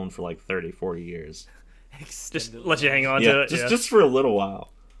extended loan for like 30, 40 years? Just let you hang on to it. Just for a little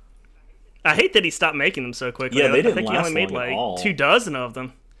while. I hate that he stopped making them so quickly. Yeah, they I didn't think he last only made long at like all. 2 dozen of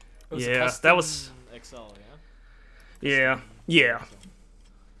them. It was a Yeah, that custom was. XL, Yeah. yeah.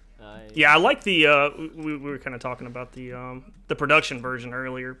 Yeah, I like the. We were kind of talking about the production version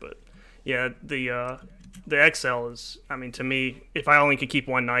earlier, but yeah, the XL is. I mean, to me, if I only could keep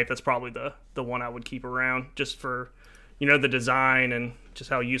one knife, that's probably the one I would keep around, just for, the design and just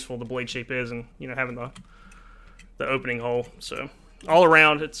how useful the blade shape is, and having the opening hole. So all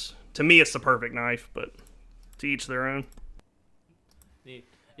around, to me, it's the perfect knife, but to each their own. Neat.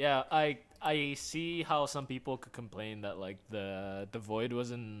 Yeah, I see how some people could complain that like the Void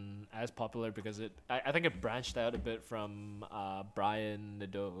wasn't as popular because I think it branched out a bit from Brian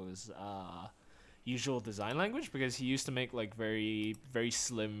Nadeau's usual design language, because he used to make like very very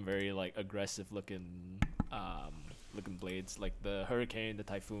slim, very like aggressive looking blades, like the Hurricane, the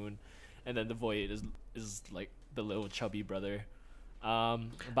Typhoon, and then the Void is like the little chubby brother. But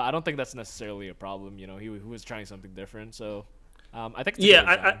I don't think that's necessarily a problem. He was trying something different, so I think it's a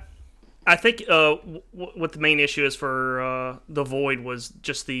good design. I think what the main issue is for the Void was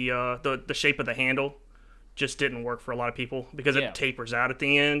just the shape of the handle just didn't work for a lot of people, because Yeah. it tapers out at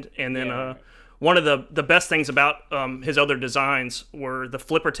the end. And then Yeah. one of the best things about his other designs were the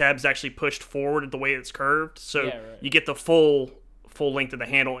flipper tabs actually pushed forward the way it's curved, so Yeah, right. you get the full length of the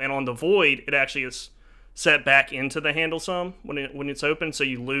handle. And on the Void, it actually is set back into the handle some when it's open, so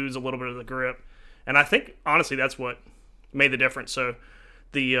you lose a little bit of the grip. And I think honestly that's what made the difference. So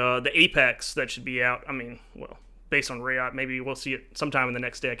the Apex that should be out, I mean, well, based on Riyadh, maybe we'll see it sometime in the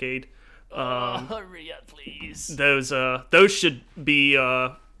next decade. Riyadh, please. Those should be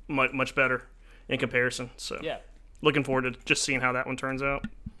much better in comparison. So Yeah, looking forward to just seeing how that one turns out.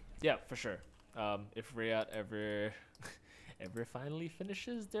 yeah, for sure. If Riyadh ever finally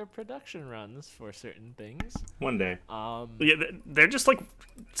finishes their production runs for certain things, One day. Yeah, they're just like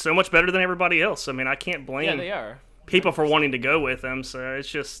so much better than everybody else. I mean, I can't blame yeah, they are. people for wanting to go with them. So it's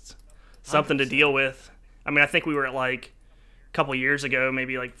just something to 100%. deal with. I mean, I think we were at like a couple years ago,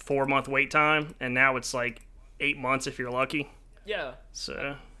 maybe like 4-month wait time, and now it's like 8 months if you're lucky. Yeah,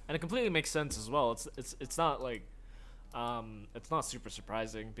 So and it completely makes sense as well. It's not like it's not super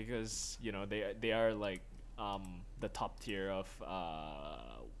surprising, because they are like the top tier of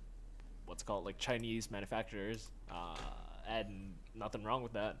what's called like Chinese manufacturers, and nothing wrong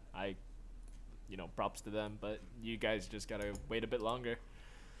with that. Props to them, but you guys just gotta wait a bit longer.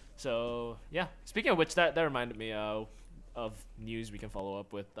 So yeah, speaking of which, that reminded me of news we can follow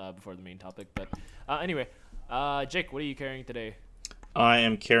up with before the main topic. But anyway, Jake, what are you carrying today? I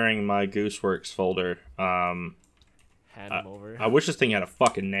am carrying my Gooseworks folder. Hand them over. I wish this thing had a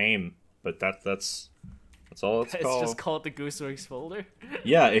fucking name, but that's all it's called. It's just called the Gooseworks folder.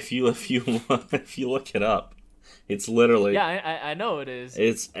 Yeah, if you if you look it up, it's literally. Yeah, I know it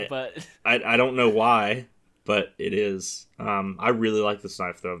is. But I don't know why, but it is. I really like this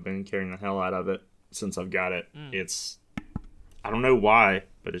knife though. I've been carrying the hell out of it since I've got it. It's, I don't know why,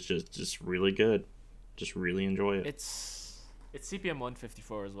 but it's just really good. Just really enjoy it. It's CPM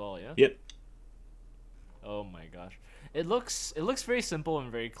 154 as well, yeah. Yep. Oh my gosh, it looks very simple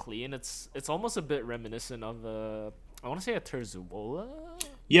and very clean. It's almost a bit reminiscent of I want to say a Terzuola.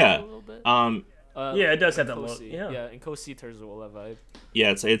 Yeah. A little bit. Yeah, it does have that look. Inkosi. Yeah. Yeah, Inkosi Terzuola vibe.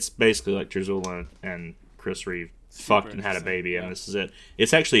 Yeah, it's basically like Terzuola and Chris Reeve fucked and had a baby, and this is it.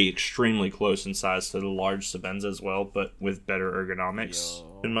 It's actually extremely close in size to the large Sabenza as well, but with better ergonomics,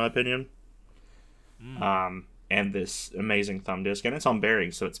 in my opinion. And this amazing thumb disc, and it's on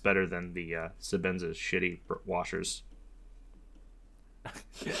bearings, so it's better than the Sabenza's shitty washers.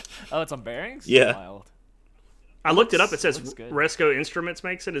 Oh, it's on bearings? Yeah. Wild. I looked it up. It says looks good. Resco Instruments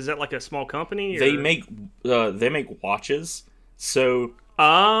makes it. Is that like a small company? Or? They make watches, so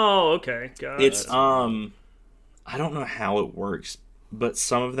Oh, okay. Got it's it. I don't know how it works, but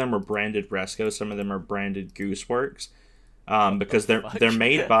some of them are branded Resco, some of them are branded Gooseworks, because they're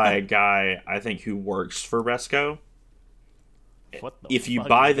made by a guy I think who works for Resco. What the If you fuck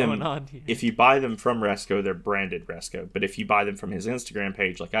buy is them, going on here? if you buy them from Resco, they're branded Resco. But if you buy them from his Instagram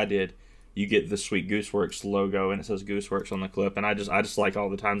page, like I did, you get the sweet Gooseworks logo, and it says Gooseworks on the clip. And I just like all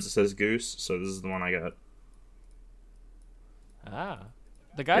the times it says Goose, so this is the one I got.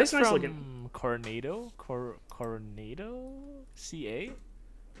 The guy's It's nice from looking. Coronado, CA,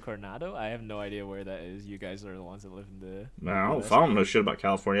 Coronado. I have no idea where that is. You guys are the ones that live in the. Man, I don't know shit about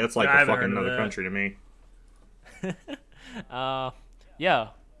California. That's like I a haven't fucking heard of another that. country to me. Yeah,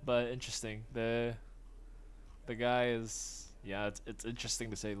 but interesting. The guy is it's interesting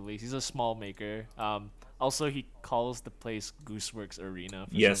to say the least. He's a small maker. Also he calls the place Gooseworks Arena.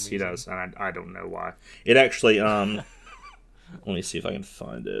 For Yes, some he reason. does, and I don't know why. It actually let me see if I can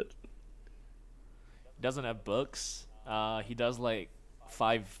find it. He doesn't have books. He does like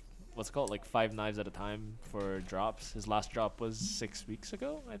five knives at a time for drops. His last drop was 6 weeks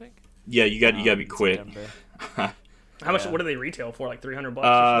ago, I think. Yeah, you gotta be in quick. September. How much? yeah. What do they retail for? Like $300?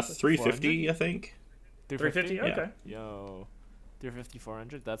 $350, I think. 350. Yeah. Okay. Yo, 350,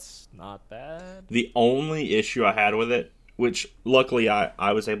 400. That's not bad. The only issue I had with it, which luckily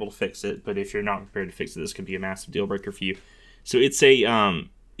I was able to fix it, but if you're not prepared to fix it, this could be a massive deal breaker for you. So it's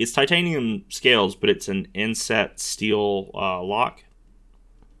it's titanium scales, but it's an inset steel lock,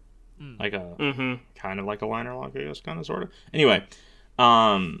 like a kind of like a liner lock, I guess, kind of sort of. Anyway,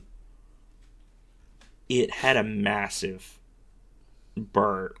 it had a massive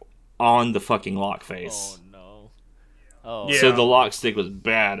burr on the fucking lock face. Oh no. Oh. Yeah. So the lock stick was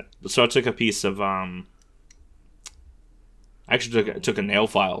bad. So I took a piece of I actually took a nail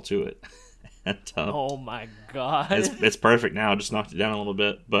file to it. And, Oh my god. it's perfect now. Just knocked it down a little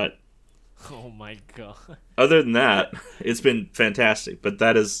bit, but Oh my god. other than that, it's been fantastic. But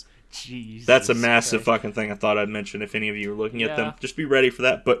that's a massive Christ. fucking thing I thought I'd mention if any of you are looking at them. Yeah. Just be ready for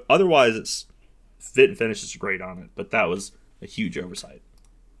that. But otherwise, it's fit and finish is great on it. But that was a huge oversight.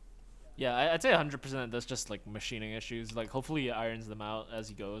 Yeah, I'd say 100% that's just like machining issues. Like hopefully he irons them out as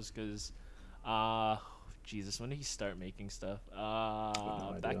he goes, because Jesus, when did he start making stuff?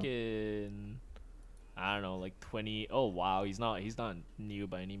 Back in I don't know, like 20. Oh wow, he's not new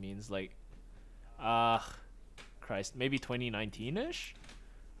by any means. Like Christ, maybe 2019ish.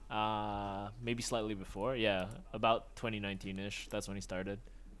 Maybe slightly before. Yeah, about 2019ish. That's when he started.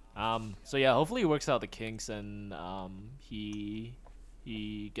 So yeah, hopefully he works out the kinks and he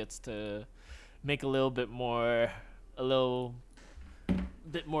gets to make a little bit more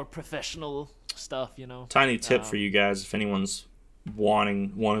professional stuff, you know. Tiny tip for you guys, if anyone's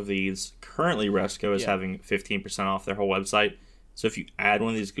wanting one of these, currently Resco is having 15% off their whole website. So if you add one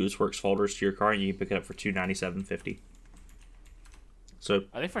of these Gooseworks folders to your car, you can pick it up for $297.50. So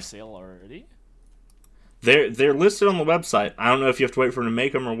Are they for sale already? they're listed on the website. I don't know if you have to wait for them to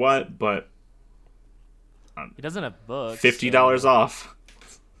make them or what, but He doesn't have books. $50 so off.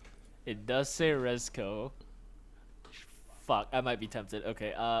 It does say Resco. Fuck, I might be tempted.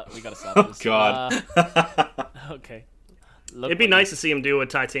 Okay, we gotta stop this. God. Okay. Look It'd be what nice to see him do a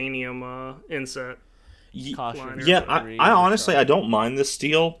titanium inset. Caution. Liner. Yeah, I honestly I don't mind the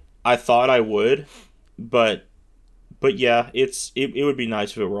steel. I thought I would, but yeah, it would be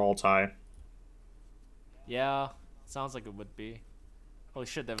nice if it were all tie. Yeah, sounds like it would be. Holy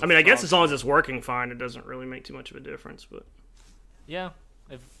shit! I mean, I guess as long as it's working fine, it doesn't really make too much of a difference. But yeah,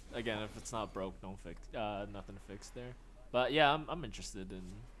 if it's not broke, don't fix. Nothing to fix there. But yeah, I'm interested in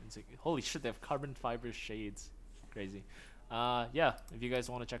seeing. Holy shit! They have carbon fiber shades. Crazy. Yeah, if you guys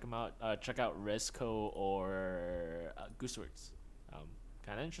want to check them out, check out Resco or Gooseworks.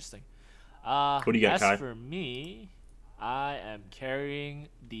 Kind of interesting. What do you got, Kai? As for me, I am carrying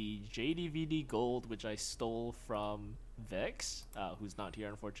the JDVD Gold, which I stole from Vex, who's not here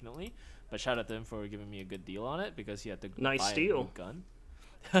unfortunately. But shout out to him for giving me a good deal on it because he had to Nice buy steal. a new gun.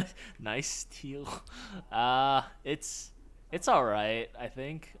 Nice steal. It's all right, I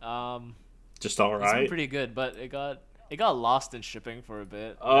think. Just all It's been right. pretty good, but it got lost in shipping for a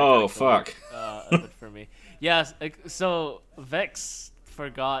bit. Oh, That kinda killed fuck. it, a bit for me. Yeah, so Vex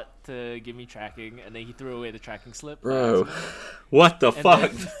forgot to give me tracking, and then he threw away the tracking slip. Bro, what the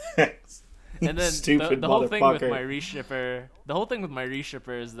fuck? And then Stupid the whole thing with motherfucker. my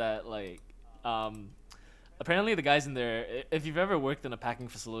reshipper is that like apparently the guys in there, if you've ever worked in a packing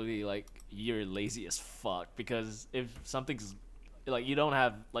facility, like you're lazy as fuck because if something's like you don't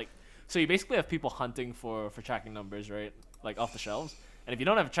have like so you basically have people hunting for tracking numbers, right? Like off the shelves. And if you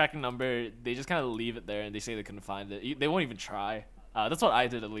don't have a tracking number, they just kind of leave it there and they say they couldn't find it. They won't even try. That's what I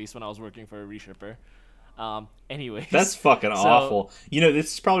did at least when I was working for a reshipper. Anyways. That's fucking awful. You know,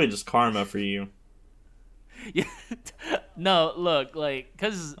 this is probably just karma for you. Yeah. No, look, like,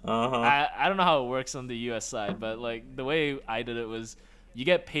 because Uh-huh. I don't know how it works on the US side, but, like, the way I did it was you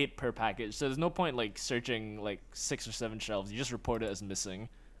get paid per package. So there's no point, like, searching, like, 6 or 7 shelves. You just report it as missing,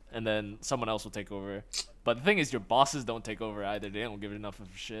 and then someone else will take over. But the thing is, your bosses don't take over either. They don't give enough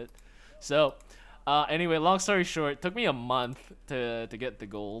of a shit. So, anyway, long story short, it took me a month to get the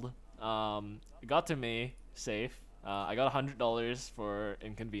gold. It got to me safe. I got $100 for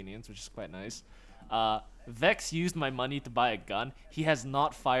inconvenience, which is quite nice. Vex used my money to buy a gun. He has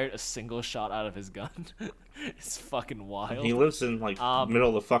not fired a single shot out of his gun. It's fucking wild. He lives in like middle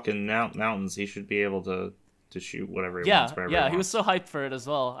of the fucking mountains. He should be able to shoot whatever he wants. Wherever Yeah, he he was wants. so hyped for it as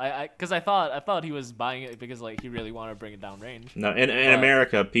well. Because I thought he was buying it because like he really wanted to bring it down range. No, in But-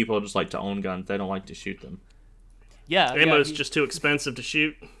 America, people just like to own guns. They don't like to shoot them. Yeah, ammo's just too expensive to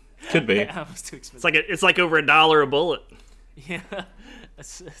shoot. Could be. ammo's too expensive. It's like over $1 a bullet. Yeah,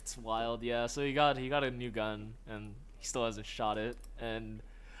 it's wild. Yeah, so he got a new gun and he still hasn't shot it. And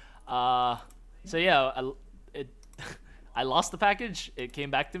so yeah, I lost the package. It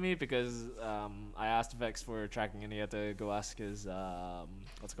came back to me because I asked Vex for tracking and he had to go ask his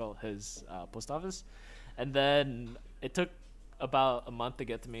his post office, and then it took about a month to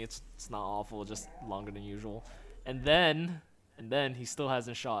get to me. It's not awful, just longer than usual, and then he still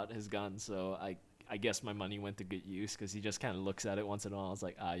hasn't shot his gun. So I guess my money went to good use because he just kind of looks at it once in a while. I was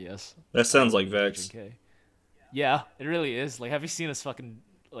like, yes. That sounds like Vex. Okay. Yeah, it really is. Like, have you seen his fucking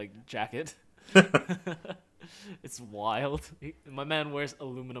like jacket? It's wild. My man wears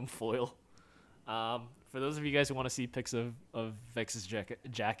aluminum foil. For those of you guys who want to see pics of Vex's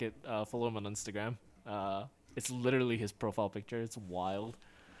jacket, follow him on Instagram. It's literally his profile picture. It's wild.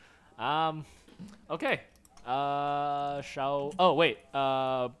 Okay. Oh wait.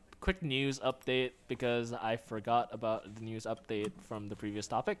 Quick news update because I forgot about the news update from the previous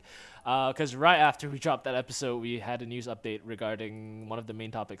topic. Because right after we dropped that episode, we had a news update regarding one of the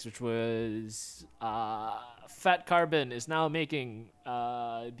main topics, which was Fat Carbon is now making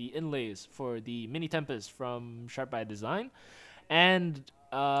the inlays for the Mini Tempest from Sharp by Design, and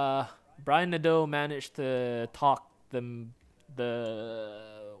Brian Nadeau managed to talk the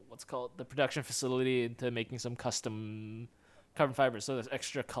production facility into making some custom carbon fiber, so there's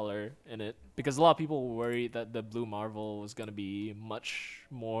extra color in it, because a lot of people were worried that the Blue Marvel was going to be much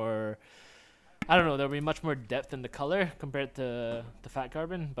more, I don't know, there'll be much more depth in the color compared to the Fat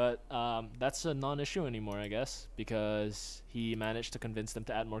Carbon, but that's a non-issue anymore, I guess, because he managed to convince them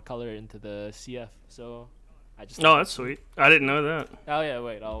to add more color into the CF. So I just Oh, that's sweet. I didn't know that. Oh yeah,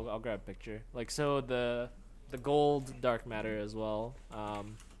 wait, I'll grab a picture. Like, so the gold dark matter as well.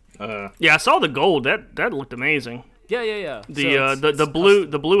 Yeah, I saw the gold. That looked amazing. Yeah. The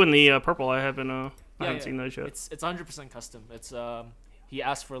blue and the purple. I haven't seen those yet. It's 100% custom. It's he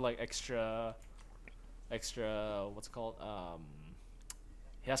asked for like extra what's it called?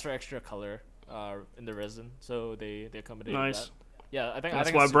 He asked for extra color in the resin, so they accommodated Nice. that. Yeah, I think That's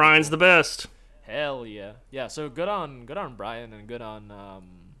it's why super Brian's cool. the best. Hell yeah. Yeah, so good on Brian and good on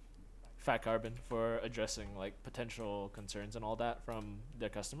Fat Carbon for addressing like potential concerns and all that from their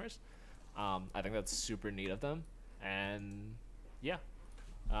customers. I think that's super neat of them, and yeah.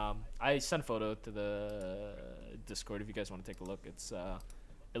 I sent a photo to the Discord if you guys want to take a look.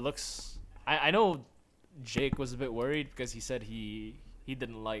 It looks. I know Jake was a bit worried because he said he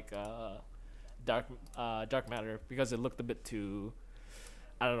didn't like dark matter because it looked a bit too.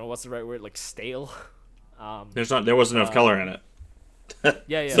 I don't know what's the right word, like stale. There wasn't enough color in it.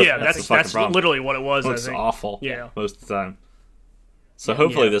 Yeah. Yeah, that's the that's fucking problem. literally what it was. It I looks think. awful. Yeah. Most of the time. So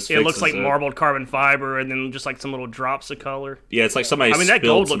hopefully this It fixes looks like it. marbled carbon fiber, and then just like some little drops of color. Yeah, it's like somebody I mean, that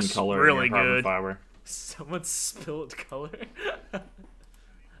spilled gold some looks color really in your carbon good. fiber. Someone spilled color.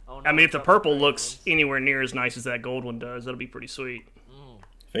 Oh, no, I mean, if it's the not purple right looks ones. anywhere near as nice as that gold one does, that'll be pretty sweet.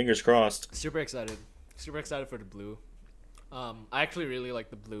 Fingers crossed. Super excited for the blue. I actually really like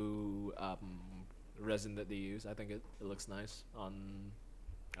the blue resin that they use. I think it looks nice on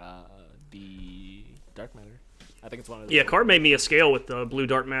the dark matter. I think it's one of the Yeah, Card made me a scale with the blue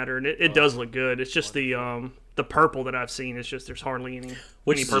dark matter, and it does look good. It's just the purple that I've seen is just there's hardly any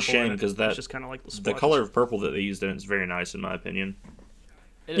Which any is a purple shame in it. because It's just kind of like the the splotches. color of purple that they used in it is very nice in my opinion.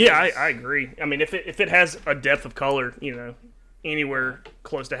 It Yeah, is. I agree. I mean, if it has a depth of color, anywhere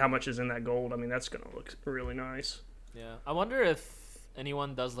close to how much is in that gold, I mean, that's gonna look really nice. Yeah, I wonder if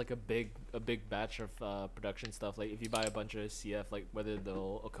anyone does like a big batch of production stuff. Like if you buy a bunch of CF, like whether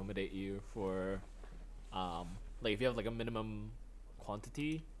they'll accommodate you for, like if you have like a minimum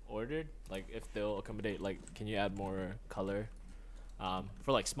quantity ordered, like if they'll accommodate, like can you add more color,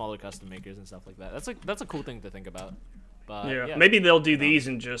 for like smaller custom makers and stuff like that. That's a cool thing to think about. But Yeah, maybe they'll do these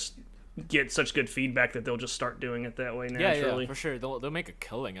and just get such good feedback that they'll just start doing it that way naturally. yeah, for sure. They'll make a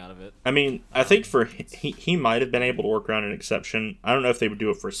killing out of it. I mean, I think for he might have been able to work around an exception. I don't know if they would do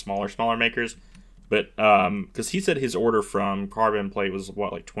it for smaller makers, but because he said his order from Carbon Plate was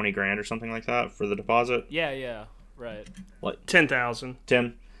what, like 20 grand or something like that for the deposit. Yeah, right. Like 10,000.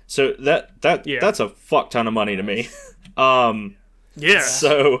 10. So that's a fuck ton of money to me. Yeah.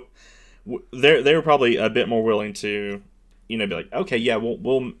 So they were probably a bit more willing to, be like, okay, yeah,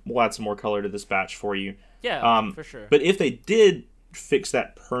 we'll add some more color to this batch for you. Yeah, for sure. But if they did fix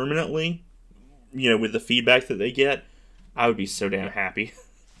that permanently, with the feedback that they get, I would be so damn happy.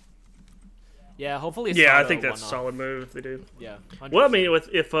 Yeah, hopefully. It's Yeah, not I think that's a one-off. solid move if they do. Yeah. 100%. Well, I mean,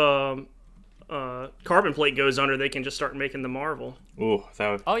 if Carbon Plate goes under, they can just start making the Marvel Ooh, that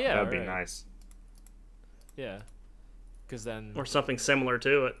would be right. nice. Yeah, because then or something similar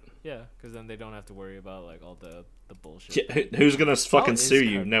to it. because then they don't have to worry about like all the bullshit. Yeah, who's gonna fucking is sue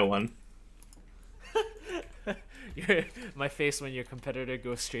you? Carbon- No one. My face when your competitor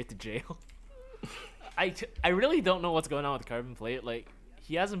goes straight to jail. I really don't know what's going on with Carbon Plate. Like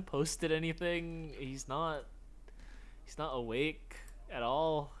he hasn't posted anything. He's not awake at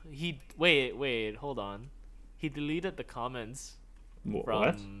all. Wait, hold on. He deleted the comments What?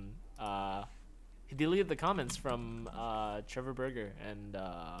 from he deleted the comments from Trevor Berger and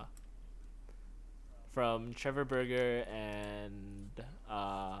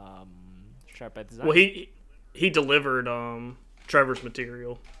Sharp at Design. Well, he delivered Trevor's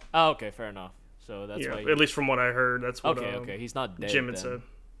material. Oh, okay, fair enough. So that's Yeah, why. at least from what I heard, that's what Okay. He's not dead. Jim had then. said.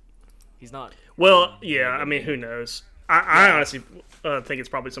 He's not. Well, yeah, I mean, who knows? I honestly think it's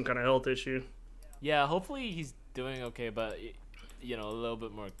probably some kind of health issue. Yeah, hopefully he's doing okay, but a little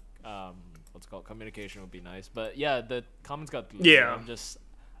bit more what's it called communication would be nice. But yeah, the comments got deleted. Yeah.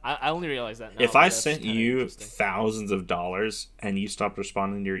 I only realized that now. If I That's sent kinda you interesting. thousands of dollars and you stopped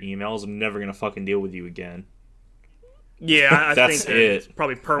responding to your emails, I'm never gonna fucking deal with you again. Yeah, I That's think that it. it's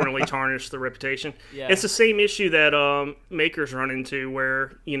probably permanently tarnished the reputation. Yeah. It's the same issue that makers run into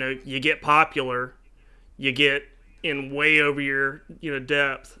where, you get popular, you get in way over your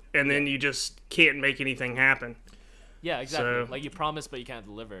depth, and then you just can't make anything happen. Yeah, exactly. So- Like you promise, but you can't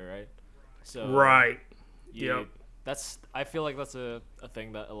deliver, right? So Right. you- Yep. I feel like that's a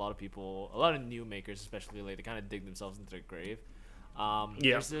thing that a lot of new makers especially, like they kind of dig themselves into their grave. Yeah.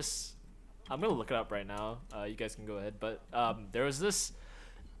 There's this, I'm gonna look it up right now. You guys can go ahead, but there was this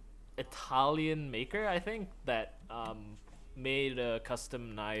Italian maker, I think, that made a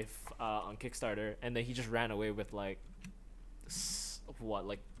custom knife on Kickstarter, and then he just ran away with like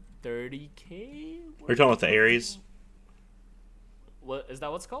 30K. We're talking about the Ares What is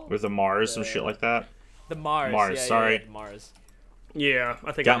that? What's it called? or the Mars, some shit like that. The Mars. Mars, yeah, sorry. the Mars. Yeah,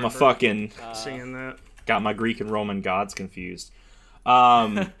 I think I Got my remember fucking seeing that. got my Greek and Roman gods confused.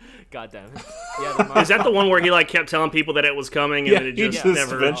 God damn it. Yeah, the Mars. Is that the one where he kept telling people that it was coming and Yeah, then it he just just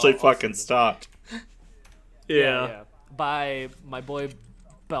never? eventually Oh, fucking awesome. stopped. Yeah. By my boy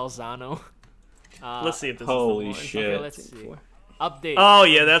Balzano. Let's see if this Holy is the one. shit. Okay, let's see. Update. Oh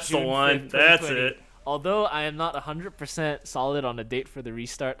yeah, that's the June one. 5th, That's 2020. it. Although I am not 100% solid on a date for the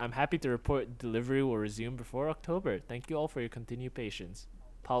restart, I'm happy to report delivery will resume before October. Thank you all for your continued patience.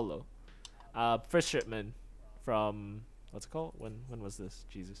 Paulo. First shipment from what's it called? When was this?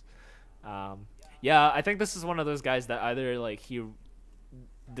 Jesus. Yeah, I think this is one of those guys that either like he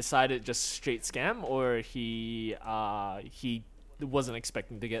decided just straight scam, or he wasn't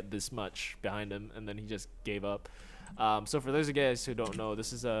expecting to get this much behind him, and then he just gave up. So for those of you guys who don't know,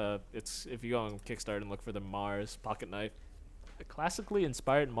 this is it's if you go on Kickstarter and look for the Mars pocket knife, a classically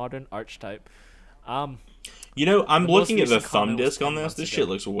inspired modern archetype. You know, I'm The most looking at the recent thumb comment was disc on 10 this. months This ago. shit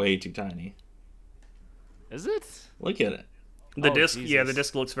looks way too tiny. Is it? Look at it. The Oh, disc, yeah, the Jesus.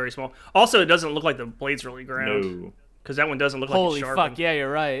 disc looks very small. Also, it doesn't look like the blade's really ground. No. Because that one doesn't look Holy like it's fuck! sharpened. Yeah,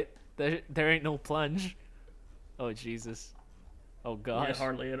 you're right. There ain't no plunge. Oh Jesus. Oh Yeah, gosh.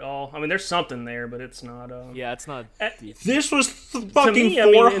 hardly at all. I mean, there's something there, but it's not. Yeah, it's not deep. This was fucking me, I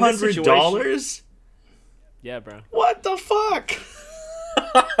mean, in this $400. Yeah, bro. What the fuck?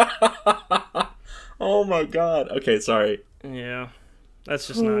 Oh my god. Okay, sorry. Yeah, that's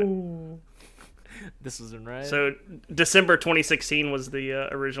just not. This wasn't right. So December 2016 was the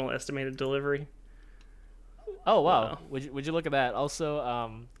original estimated delivery. Oh wow. Wow. Would you look at that?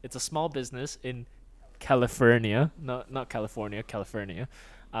 Also, it's a small business in California. No, not California, California.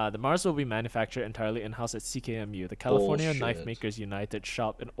 The Mars will be manufactured entirely in-house at CKMU, the California Knife Bullshit. Makers United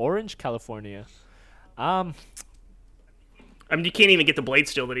shop in Orange, California. I mean, you can't even get the blade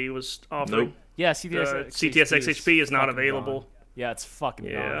steel that he was offering. Nope. Yeah, CTS CTS XHP is not fucking available. gone. Yeah, it's fucking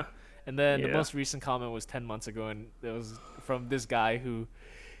Yeah. gone. And then the Yeah. most recent comment was 10 months ago, and it was from this guy who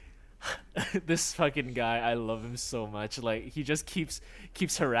this fucking guy, I love him so much. Like, he just keeps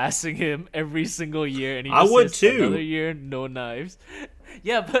harassing him every single year, and he I just would says, too. Another year, no knives.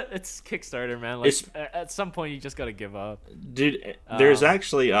 Yeah, but it's Kickstarter, man. Like, It's- at some point, you just gotta give up. Dude, there's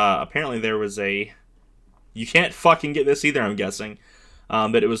actually apparently there was a you can't fucking get this either, I'm guessing.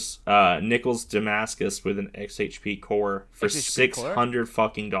 But it was Nichols Damascus with an XHP core for XHP core? $600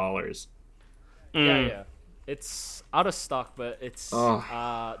 fucking dollars. Yeah. It's out of stock, but it's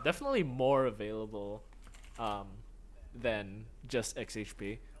Ugh. definitely more available than just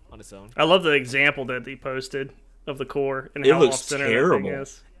XHP on its own. I love the example that he posted of the core and It how looks off-center that thing terrible.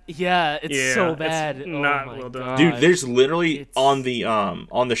 is. Yeah, it's Yeah, so it's bad. not oh my well done. God. Dude, there's literally It's- on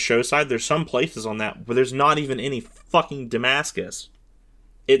the show side, there's some places on that where there's not even any fucking Damascus.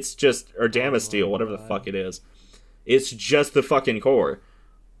 It's just or Damasteel, whatever the fuck it is. It's just the fucking core.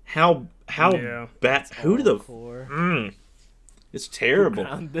 How Yeah. bad? Who the? Core. It's terrible.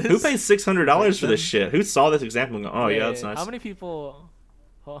 ground Who this? pays $600 for this shit? Who saw this example and go, oh yeah, that's Wait, nice. How many people?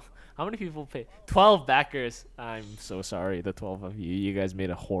 How many people pay? 12 backers. I'm so sorry, the 12 of you. You guys made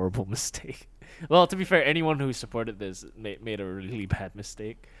a horrible mistake. Well, to be fair, anyone who supported this made a really bad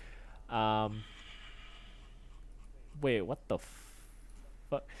mistake. Wait, what the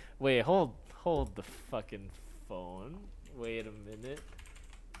fuck? Wait, hold the fucking phone. Wait a minute.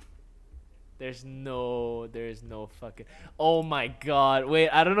 There's no fucking. Oh my god! Wait,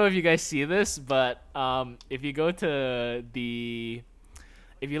 I don't know if you guys see this, but if you go to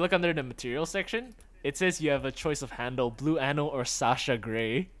if you look under the material section, it says you have a choice of handle: Blue Anno or Sasha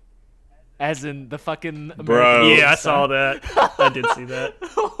Grey, as in the fucking. Bro. American Yeah, I Star. saw that. I did see that.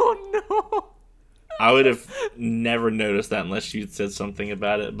 Oh no! I would have never noticed that unless you'd said something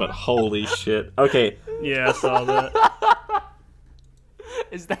about it. But holy shit. Okay, Yeah, I saw that.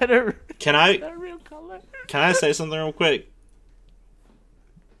 Is that a can I real color? say something real quick?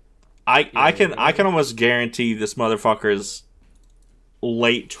 I can almost guarantee this motherfucker's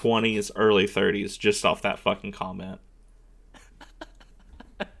late 20s, early 30s just off that fucking comment.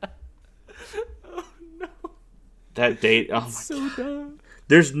 That date. Oh my, So dumb.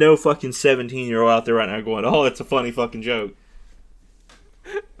 there's no fucking 17-year-old out there right now going, "Oh, it's a funny fucking joke."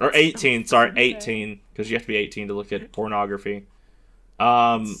 Or 18, sorry, 18, because you have to be 18 to look at pornography.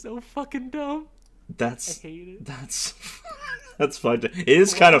 So fucking dumb. I That's hate it. that's fun. It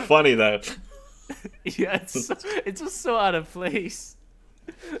is kind of funny though. Yeah, it's just so out of place.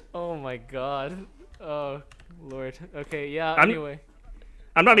 Oh my god. Oh lord. Okay, yeah. Anyway,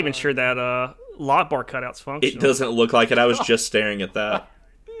 I'm not even sure that lot bar cutout's functional. It doesn't look like it. I was just staring at that.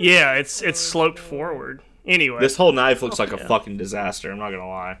 Yeah, it's sloped forward. Anyway. This whole knife looks like a fucking disaster. I'm not gonna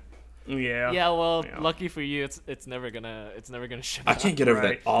lie. Yeah. yeah. Well, Yeah. lucky for you, it's never gonna ship. I can't get over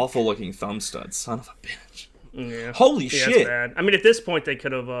Right. that awful looking thumb stud. Son of a bitch. Yeah. Holy Yeah, it's shit. bad. I mean, at this point, they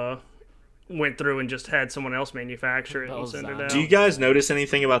could have went through and just had someone else manufacture it and send it Balzan. out. Do you guys notice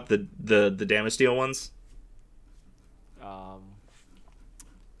anything about the Damasteel ones?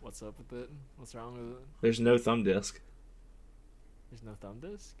 What's up with it? What's wrong with it? There's no thumb disc. There's no thumb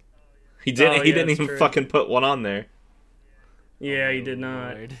disc. He didn't. Oh, he yeah, didn't that's even true. fucking put one on there. Yeah, Oh, he did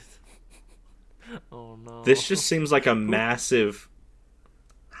not. Lord. Oh no. This just seems like a massive.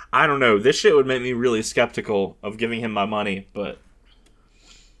 I don't know. This shit would make me really skeptical of giving him my money, but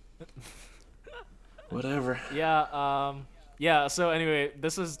whatever. Yeah. So anyway,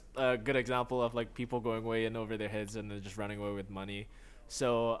 this is a good example of like people going way in over their heads and then just running away with money.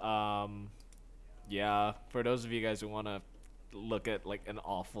 So yeah, for those of you guys who want to look at like an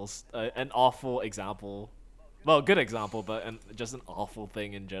awful example, well, good example, but just an awful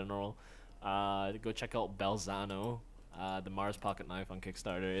thing in general, go check out Belzano, the Mars Pocket Knife on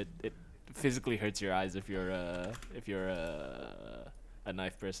Kickstarter. It physically hurts your eyes if you're a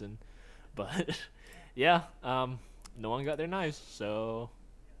knife person, but yeah, no one got their knives, so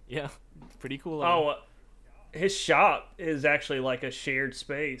yeah, pretty cool. of him. Oh, his shop is actually like a shared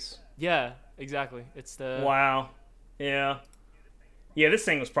space. Yeah, exactly. It's the Wow. Yeah. Yeah, this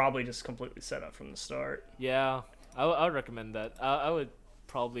thing was probably just completely set up from the start. Yeah, I would recommend that. I would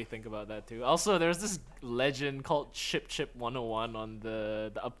probably think about that too. Also, there's this legend called Chip 101 on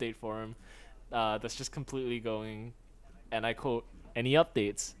the update forum, that's just completely going, and I quote, any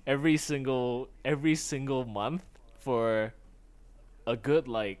updates every single month for a good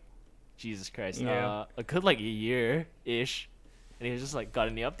like, Jesus Christ, Yeah. a good like a year ish. And he was just like, got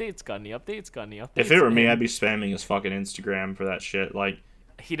any updates? Got any updates? Got any updates? If it were me, And I'd be spamming his fucking Instagram for that shit. Like,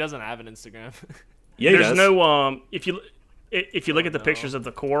 he doesn't have an Instagram. yeah, he There's does. no if you look at the no. pictures of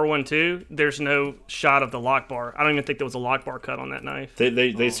the core one too, there's no shot of the lock bar. I don't even think there was a lock bar cut on that knife.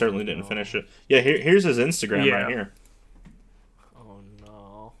 They certainly didn't finish it. Yeah, here's his Instagram Yeah. right here. Oh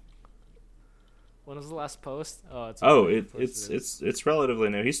no. When was the last post? Oh, It's relatively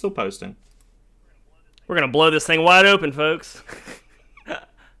new. He's still posting. We're gonna blow this thing wide open, folks.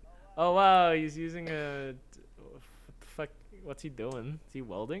 Oh wow, he's using a. What the fuck? What's he doing? Is he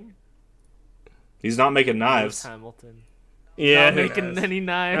welding? He's not making Lewis knives. Hamilton. Yeah, Not who making knows? any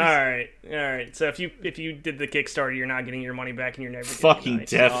knives. All right. So if you did the Kickstarter, you're not getting your money back, and you're never getting Fucking a knife.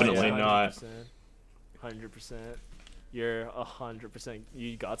 definitely not. 100%. You're 100%.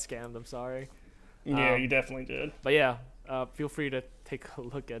 You got scammed. I'm sorry. Yeah, you definitely did. But yeah, feel free to take a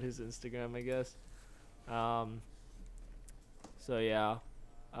look at his Instagram, I guess. So yeah.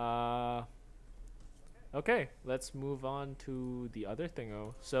 Okay, let's move on to the other thing.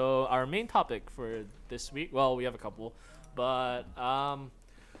 So our main topic for this week, well, we have a couple, but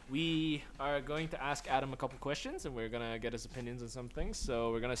we are going to ask Adam a couple questions, and we're gonna get his opinions on some things.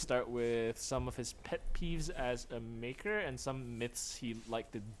 So we're gonna start with some of his pet peeves as a maker and some myths he'd like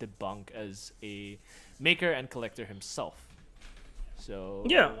to debunk as a maker and collector himself. So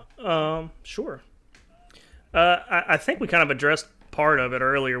Yeah, sure. I think we kind of addressed part of it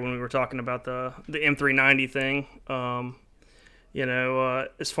earlier when we were talking about the M390 thing.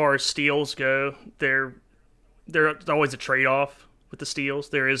 As far as steels go, there's always a trade-off with the steels.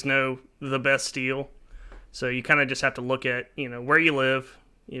 There is no the best steel, so you kind of just have to look at where you live.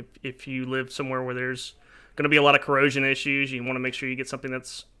 If you live somewhere where there's going to be a lot of corrosion issues, you want to make sure you get something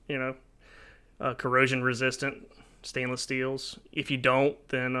that's corrosion resistant, stainless steels. If you don't,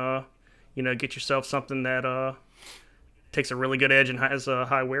 then get yourself something that takes a really good edge and has a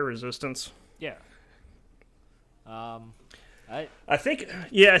high wear resistance. yeah. I think,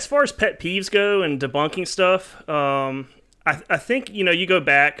 yeah, as far as pet peeves go and debunking stuff, I think, you go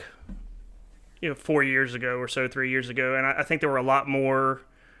back, 4 years ago or so, 3 years ago, and I think there were a lot more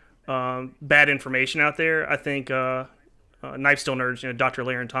bad information out there. I think Knife Steel Nerds, Dr.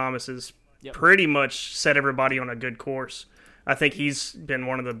 Laren Thomas has Yep. pretty much set everybody on a good course. I think he's been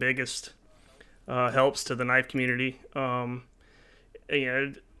one of the biggest helps to the knife community.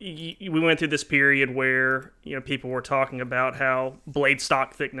 We went through this period where people were talking about how blade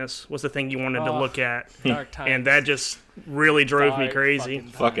stock thickness was the thing you wanted to look at, Dark times. and that just really drove me Dark crazy.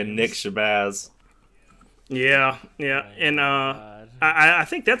 Fucking Nick Shabazz. Yeah, and God. I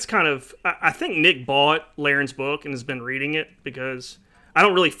think that's kind of. I think Nick bought Laren's book and has been reading it because I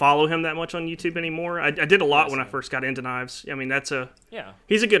don't really follow him that much on YouTube anymore. I did a lot when I first got into knives. I mean, Yeah.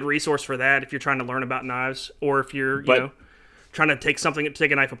 he's a good resource for that if you're trying to learn about knives or if you're trying to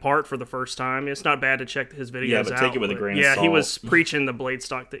take a knife apart for the first time. It's not bad to check his videos out. Yeah, but take it with a grain of Yeah, he salt. was preaching the blade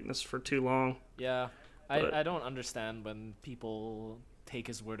stock thickness for too long. Yeah. But- I don't understand when people take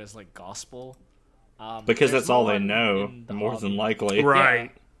his word as like gospel. Because there's that's no all they one know, in the more than hobby. likely.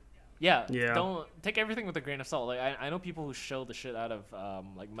 Right. Yeah, Yeah. don't take everything with a grain of salt. Like I know people who show the shit out of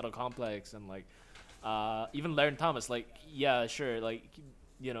like Metal Complex and like even Laren Thomas. Like yeah, sure, like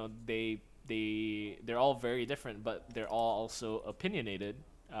they're all very different, but they're all also opinionated.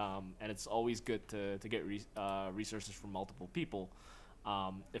 And it's always good to get resources from multiple people.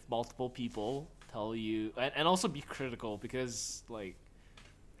 If multiple people tell you, and also be critical, because like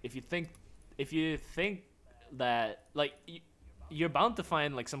if you think that like you're bound to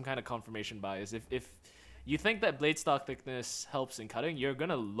find like some kind of confirmation bias. If you think that blade stock thickness helps in cutting, you're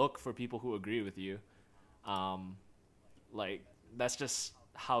gonna look for people who agree with you. Like that's just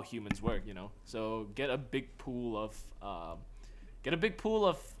how humans work, you know. So get a big pool of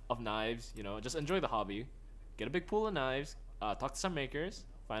knives, you know. Just enjoy the hobby. Get a big pool of knives. Talk to some makers.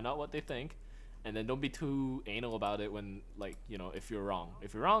 Find out what they think, and then don't be too anal about it when, like, you know, if you're wrong.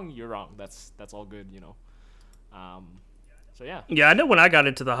 If you're wrong, you're wrong. That's all good, you know. So yeah. Yeah, I know when I got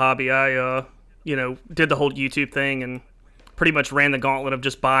into the hobby, I did the whole YouTube thing and pretty much ran the gauntlet of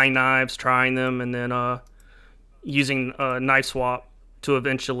just buying knives, trying them, and then using Knife Swap to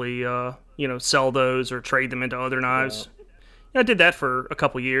eventually sell those or trade them into other knives. Yeah, I did that for a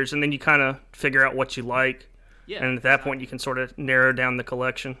couple years, and then you kind of figure out what you like. Yeah, and at that point, you can sort of narrow down the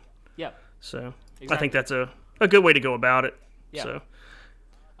collection. Yeah. So exactly. I think that's a good way to go about it. Yeah. So.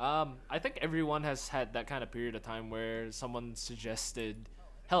 I think everyone has had that kind of period of time where someone suggested.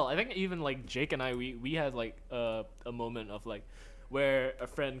 Hell, I think even like Jake and I, we had like a moment of like where a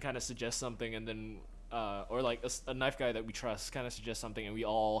friend kind of suggests something, and then or like a knife guy that we trust kind of suggests something, and we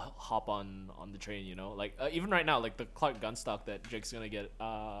all hop on the train. You know, like even right now, like the Clark Gunstock that Jake's gonna get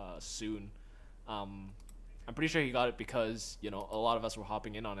soon. I'm pretty sure he got it because, you know, a lot of us were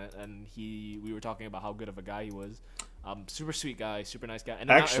hopping in on it, and we were talking about how good of a guy he was. Super sweet guy, super nice guy. And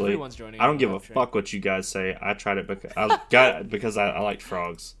actually, now everyone's joining. I don't give a fuck what you guys say. I tried it because I got it because I liked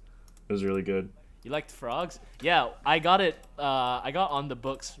frogs. It was really good. You liked frogs? Yeah, I got it. I got on the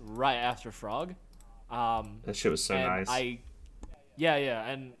books right after Frog. That shit was so nice. Yeah,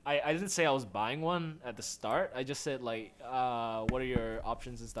 and I didn't say I was buying one at the start. I just said, like, what are your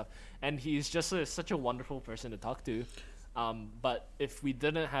options and stuff. And he's just such a wonderful person to talk to. But if we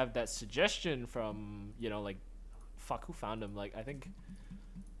didn't have that suggestion from, you know, like, fuck, who found him? Like, I think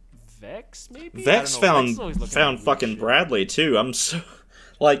Vex, maybe? Vex found fucking shit. Bradley, too. I'm so...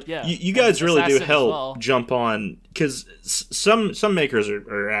 Like, yeah. you guys really do Assassin jump on, because some makers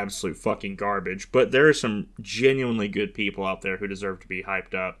are absolute fucking garbage, but there are some genuinely good people out there who deserve to be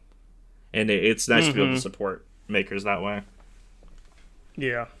hyped up, and it's nice to be able to support makers that way.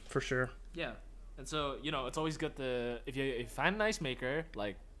 Yeah, for sure. Yeah, and so, you know, it's always good to, if you find a nice maker,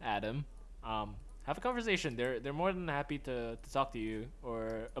 like Adam, have a conversation. They're more than happy to talk to you,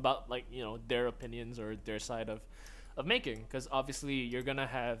 or about, like, you know, their opinions or their side of making, because obviously you're gonna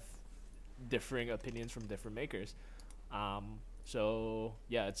have differing opinions from different makers. So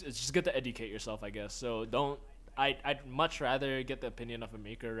yeah, it's just good to educate yourself, I guess. So I'd much rather get the opinion of a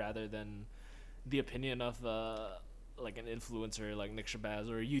maker rather than the opinion of like an influencer like Nick Shabazz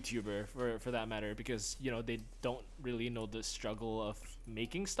or a YouTuber for that matter, because, you know, they don't really know the struggle of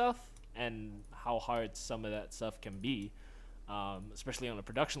making stuff and how hard some of that stuff can be, especially on a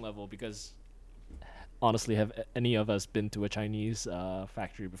production level, because honestly, have any of us been to a Chinese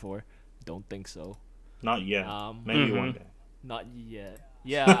factory before? Don't think so. Not yet. Maybe one day. Not yet.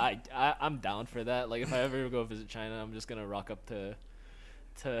 Yeah, I'm down for that. Like, if I ever go visit China, I'm just gonna rock up to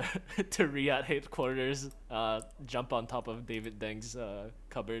Riyadh headquarters, jump on top of David Deng's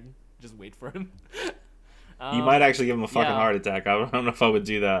cupboard, just wait for him. You might actually give him a fucking heart attack. I don't know if I would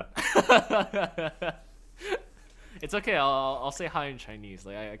do that. It's okay. I'll say hi in Chinese.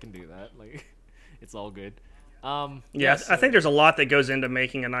 Like, I can do that. Like. It's all good. I think there's a lot that goes into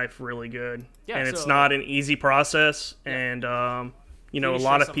making a knife really good. Yeah, and it's not an easy process. Yeah. And, a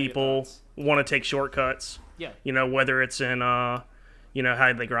lot of people want to take shortcuts. Yeah. You know, whether it's in, how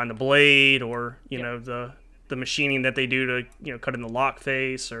they grind the blade, or, you know, the machining that they do to, you know, cut in the lock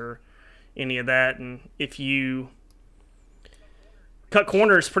face or any of that. And if you cut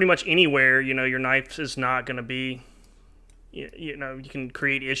corners pretty much anywhere, you know, your knife is not going to be, you know, you can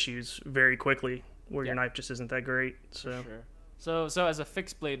create issues very quickly where your knife just isn't that great. So sure. So as a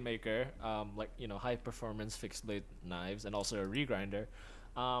fixed blade maker, like, you know, high performance fixed blade knives and also a regrinder,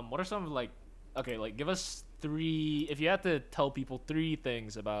 what are some of, like, okay, like, give us three, if you had to tell people three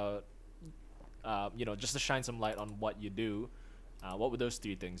things about, you know, just to shine some light on what you do, what would those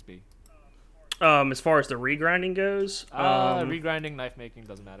three things be? As far as the regrinding goes, regrinding, knife making,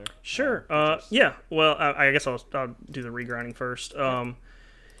 doesn't matter. Sure. Yeah. Well, I guess I'll do the regrinding first.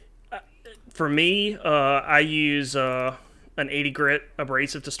 For me, I use an 80 grit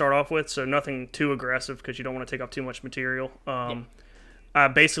abrasive to start off with, so nothing too aggressive because you don't want to take off too much material.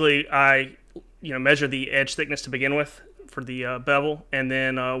 Basically, I measure the edge thickness to begin with for the bevel, and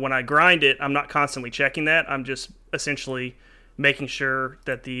then when I grind it, I'm not constantly checking that. I'm just essentially making sure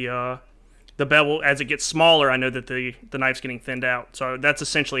that the the bevel, as it gets smaller, I know that the knife's getting thinned out. So that's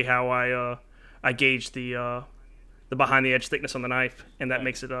essentially how I gauge the behind the edge thickness on the knife, and that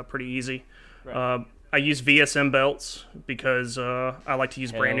makes it pretty easy. Right. I use VSM belts because I like to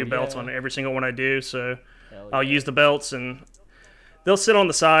use brand new belts on every single one I do. So I'll use the belts, and they'll sit on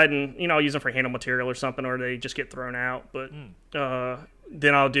the side, and I'll use them for handle material or something, or they just get thrown out. But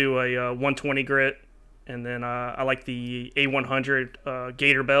then I'll do a 120 grit, and then I like the A100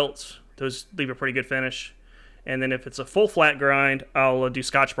 Gator belts. Those leave a pretty good finish. And then if it's a full flat grind, I'll do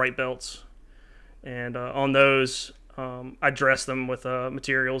Scotch-Brite belts. And on those, I dress them with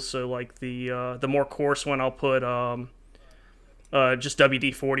materials. So like the more coarse one, I'll put just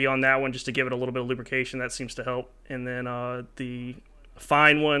WD-40 on that one just to give it a little bit of lubrication. That seems to help. And then the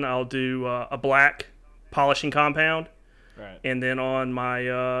fine one, I'll do a black polishing compound. Right. And then on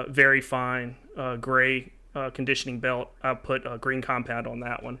my very fine gray conditioning belt, I'll put a green compound on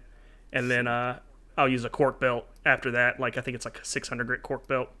that one. And then I'll use a cork belt after that. Like I think it's like a 600 grit cork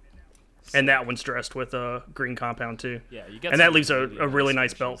belt. And that one's dressed with a green compound too. Yeah, you get and that leaves a really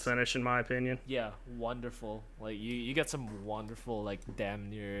nice finishes. belt finish, in my opinion. Yeah, wonderful. Like you get some wonderful, like damn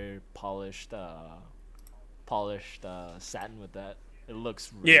near polished satin with that. It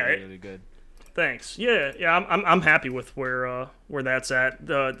looks really good. Thanks. Yeah. I'm happy with where that's at.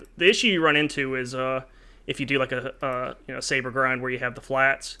 The issue you run into is if you do like a saber grind where you have the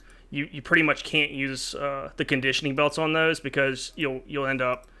flats, you pretty much can't use the conditioning belts on those because you'll end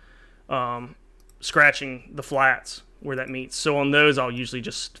up scratching the flats where that meets. So on those, I'll usually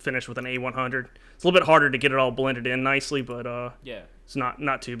just finish with an A100. It's a little bit harder to get it all blended in nicely, but it's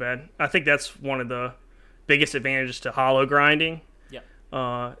not too bad. I think that's one of the biggest advantages to hollow grinding.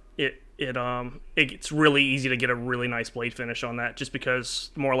 Yeah. It's really easy to get a really nice blade finish on that, just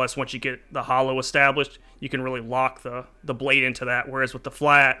because more or less once you get the hollow established, you can really lock the blade into that. Whereas with the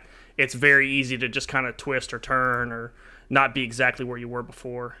flat, it's very easy to just kind of twist or turn or not be exactly where you were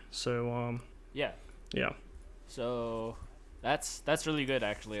before. So yeah. So that's really good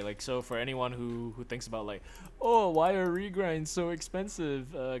actually. Like, so for anyone who thinks about like, oh, why are regrinds so expensive?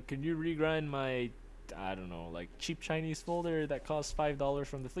 Can you regrind my, I don't know, like cheap Chinese folder that costs $5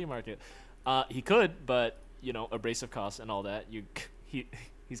 from the flea market? He could, but abrasive costs and all that.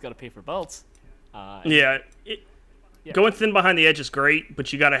 He's got to pay for belts. Going thin behind the edge is great,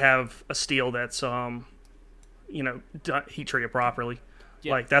 but you got to have a steel that's heat treated properly.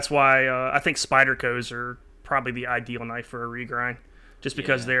 Yeah. Like that's why I think Spydercos are probably the ideal knife for a regrind, just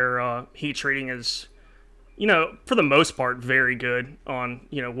because their heat treating is, for the most part, very good on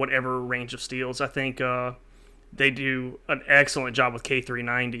whatever range of steels. I think they do an excellent job with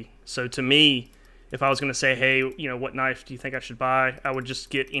K390. So to me, if I was going to say, hey, what knife do you think I should buy? I would just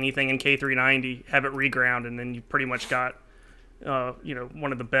get anything in K390, have it reground, and then you pretty much got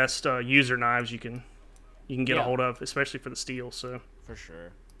one of the best user knives you can get a hold of, especially for the steel. So for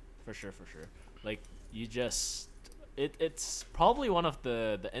sure. Like it's probably one of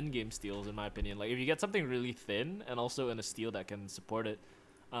the end game steels in my opinion. Like if you get something really thin and also in a steel that can support it,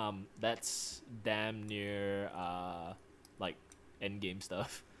 that's damn near like end game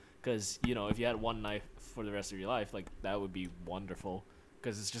stuff. Because if you had one knife for the rest of your life, like that would be wonderful.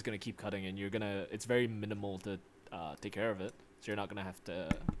 Because it's just gonna keep cutting, and it's very minimal to take care of it, so you're not gonna have to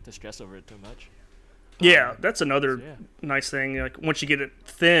stress over it too much. Yeah, that's another nice thing. Like once you get it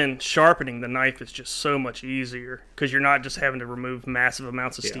thin, sharpening the knife is just so much easier because you're not just having to remove massive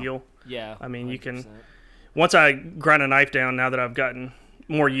amounts of steel. Yeah, I mean 100%. You can. Once I grind a knife down, now that I've gotten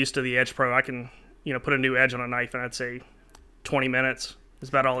more used to the Edge Pro, I can put a new edge on a knife, and I'd say 20 minutes is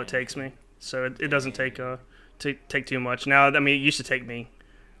about all it takes me. So it doesn't take too much. Now, I mean, it used to take me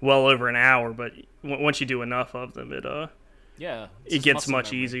well over an hour, but once you do enough of them, it gets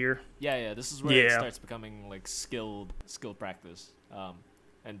much easier. Yeah. This is where it starts becoming like skilled practice,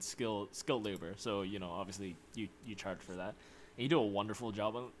 and skilled labor. So obviously you charge for that, and you do a wonderful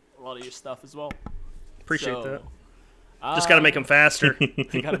job on a lot of your stuff as well. Appreciate that. Just got to make them faster.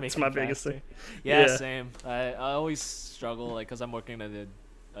 That's my biggest thing. Yeah, same. I always struggle, like, because I'm working at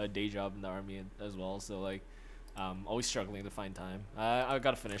a day job in the army as well, so like always struggling to find time. I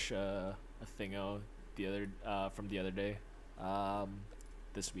got to finish a thingo from the other day.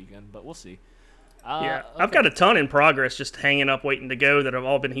 This weekend, but we'll see. Okay. I've got a ton in progress, just hanging up, waiting to go, that have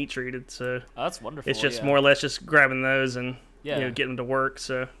all been heat treated. So that's wonderful. It's just more or less just grabbing those and getting them to work.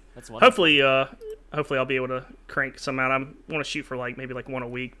 So that's wonderful. Hopefully I'll be able to crank some out. I want to shoot for maybe one a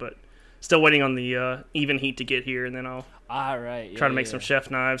week, but still waiting on the even heat to get here, and then I'll try to make some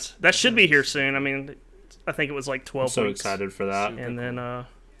chef knives. That should be here soon. I mean, I think it was like 12 I'm so weeks. excited for that. And then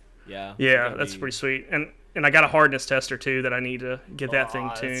yeah, that's pretty sweet. And I got a hardness tester too that I need to get that thing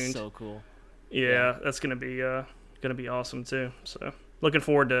tuned. That's so cool. Yeah, that's gonna be awesome too. So looking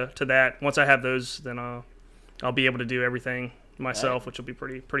forward to that. Once I have those, then I'll be able to do everything myself, Right. which will be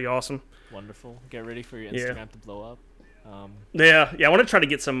pretty awesome. Wonderful. Get ready for your Yeah. Instagram to blow up. Yeah. I want to try to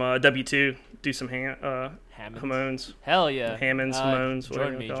get some W2, do some Hammonds. Hamones. Hell yeah. Hammonds, Hamones,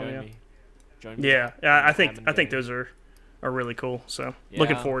 whatever Join me. you call them, Join yeah. me. Join me. Yeah, in the I think Hammond gang. those are really cool. So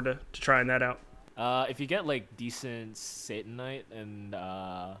looking Yeah. forward to trying that out. If you get like decent Satanite, and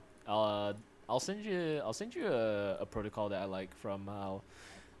I'll send you a protocol that I like from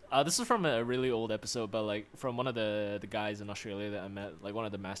this is from a really old episode, but like from one of the guys in Australia that I met, like one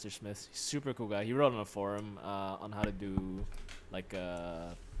of the mastersmiths. Super cool guy. He wrote on a forum on how to do like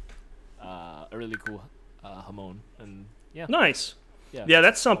a really cool hamon, and yeah. Nice. Yeah. Yeah,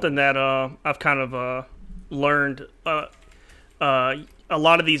 that's something that I've kind of learned. A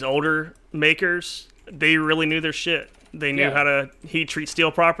lot of these older makers, they really knew their shit. They knew Yeah. how to heat treat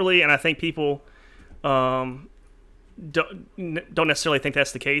steel properly, and I think people don't necessarily think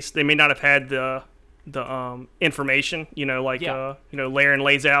that's the case. They may not have had the information, like Yeah. Laren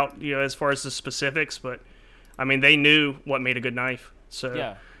lays out, as far as the specifics, but I mean they knew what made a good knife. So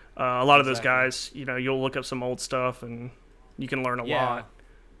Yeah. a lot of those Exactly. guys, you'll look up some old stuff and you can learn a Yeah. lot.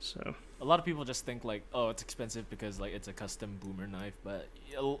 So A lot of people just think like, oh, it's expensive because like it's a custom boomer knife, but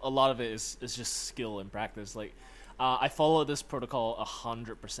a lot of it is just skill and practice. Like, I follow this protocol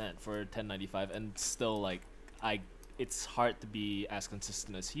 100% for 1095, and still like it's hard to be as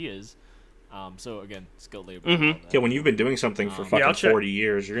consistent as he is. So again, skilled labor. and all that. Yeah, when you've been doing something for I'll fucking check. 40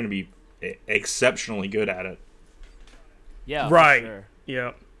 years, you're gonna be exceptionally good at it. Yeah, for right. sure.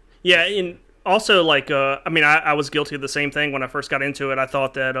 Yeah, and also like I mean I was guilty of the same thing when I first got into it. I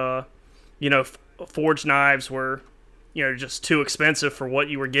thought that forged knives were just too expensive for what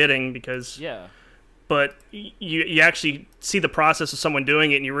you were getting because Yeah. but you actually see the process of someone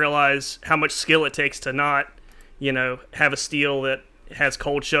doing it and you realize how much skill it takes to not have a steel that has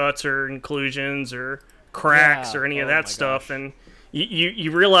cold shuts or inclusions or cracks Yeah. or any of Oh that my stuff, gosh. and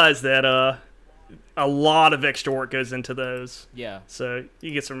you realize that a lot of extra work goes into those, Yeah, so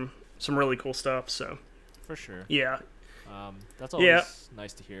you get some really cool stuff. So for sure. yeah. That's always Yeah.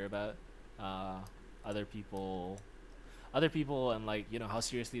 nice to hear about other people and like how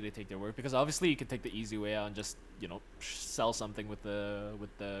seriously they take their work, because obviously you can take the easy way out and just sell something with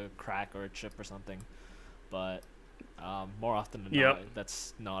the crack or a chip or something, but more often than Yep. not,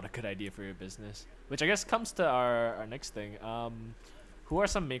 that's not a good idea for your business, which I guess comes to our next thing. Who are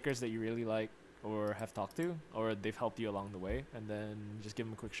some makers that you really like or have talked to, or they've helped you along the way, and then just give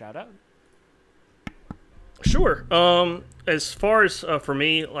them a quick shout out? Sure. As far as for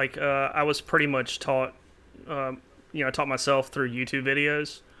me, like I was pretty much taught, taught myself through YouTube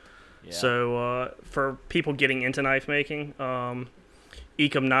videos. Yeah. So for people getting into knife making,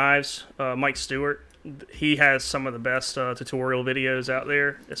 Ecom Knives, Mike Stewart, he has some of the best tutorial videos out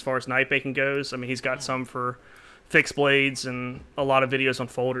there as far as knife making goes. I mean, he's got some for fixed blades and a lot of videos on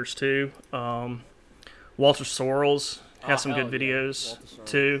folders too. Walter Sorrells has some hell good yeah. videos Walter Sorrell,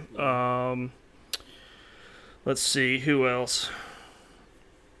 too. yeah. Let's see, who else?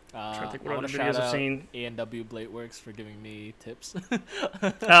 I think what want other to videos shout I've out seen. A&W Blade Works for giving me tips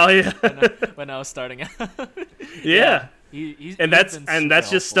Oh yeah, when I was starting out. yeah. He's that's been super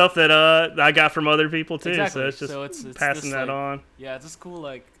just helpful. stuff that I got from other people too. Exactly. So it's just So it's passing this, that like, on. Yeah, it's this cool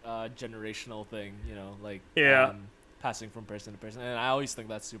like generational thing, like Yeah. passing from person to person, and I always think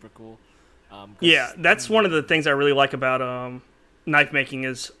that's super cool. 'Cause Yeah, that's one of the things I really like about knife making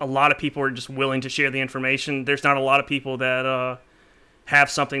is a lot of people are just willing to share the information. There's not a lot of people that have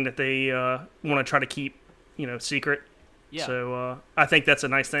something that they want to try to keep, secret. Yeah. So I think that's a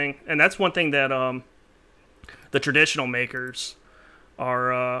nice thing, and that's one thing that the traditional makers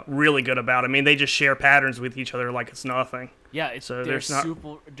are really good about. I mean, they just share patterns with each other like it's nothing. Yeah, So they're there's not-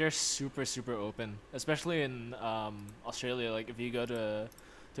 super open, especially in Australia. Like if you go to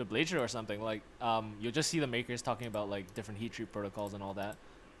a blade show or something, like you'll just see the makers talking about like different heat treat protocols and all that,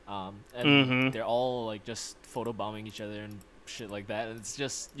 and Mhm. they're all like just photo bombing each other and shit like that. And it's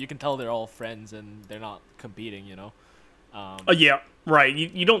just you can tell they're all friends and they're not competing. Yeah, right.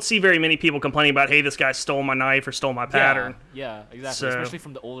 You don't see very many people complaining about, hey, this guy stole my knife or stole my pattern. Yeah, exactly. So- Especially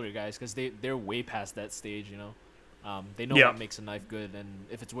from the older guys, because they're way past that stage. They know Yeah. what makes a knife good, and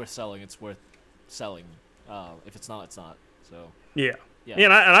if it's worth selling, it's worth selling. If it's not, it's not. So Yeah. Yeah. Yeah,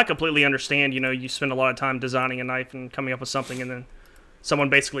 and I completely understand. You spend a lot of time designing a knife and coming up with something, and then someone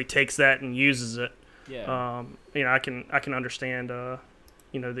basically takes that and uses it. yeah, I can understand,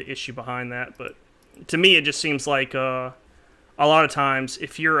 the issue behind that. But to me, it just seems like a lot of times,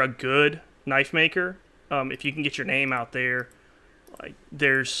 if you're a good knife maker, if you can get your name out there, like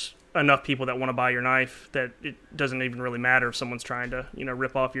there's enough people that want to buy your knife that it doesn't even really matter if someone's trying to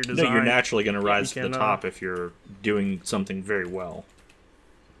rip off your design. No, you're naturally going to rise to can, the top if you're doing something very well.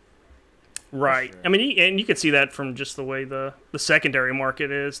 Right. Sure. I mean, and you can see that from just the way the secondary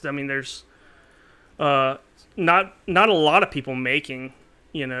market is. I mean, there's not a lot of people making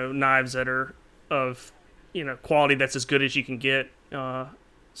knives that are of quality that's as good as you can get.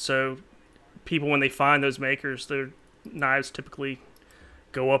 So people, when they find those makers, their knives typically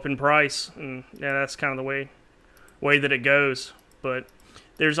go up in price, and yeah, that's kind of the way that it goes. But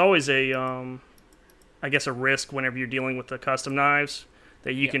there's always I guess a risk whenever you're dealing with the custom knives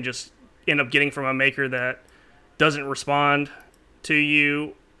that you can just end up getting from a maker that doesn't respond to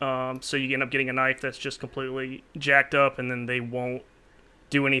you. So you end up getting a knife that's just completely jacked up, and then they won't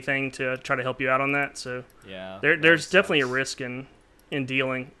do anything to try to help you out on that. So Yeah. there's definitely a risk in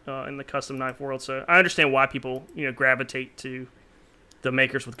dealing in the custom knife world. So I understand why people gravitate to the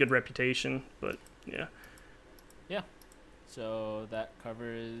makers with good reputation, but yeah. So that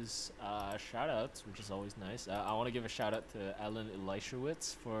covers shout outs, which is always nice. I want to give a shout out to Alan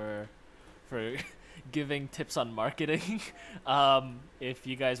Elishewitz for giving tips on marketing. If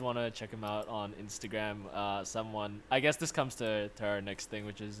you guys want to check him out on Instagram, I guess this comes to our next thing,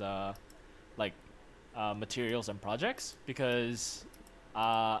 which is materials and projects, because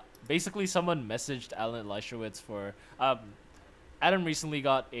basically someone messaged Alan Elishewitz for Adam recently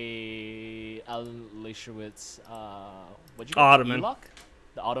got a Alan Elishewitz what'd you call it? Ottoman. E-lock?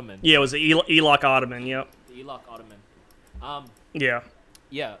 The Ottoman. Yeah, it was the E-lock Ottoman. Yep. The E-lock Ottoman. Yeah.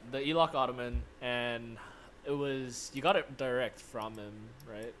 Yeah, the E-lock Ottoman, and it was, you got it direct from him,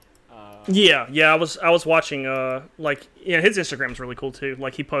 right? Yeah. I was watching his Instagram's really cool too.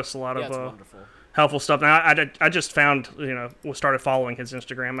 Like, he posts a lot Yeah, it's of wonderful. helpful stuff. Now I just found started following his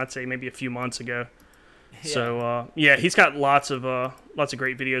Instagram. I'd say maybe a few months ago. Yeah. So he's got lots of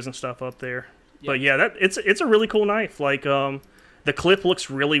great videos and stuff up there. Yeah. But yeah, it's a really cool knife. Like the clip looks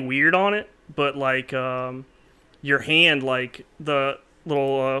really weird on it, but like your hand, like the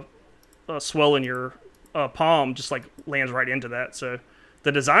little swell in your palm just like lands right into that. So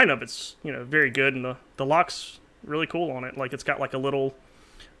the design of it's very good, and the lock's really cool on it. Like, it's got like a little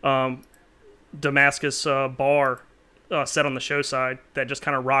Damascus bar set on the show side that just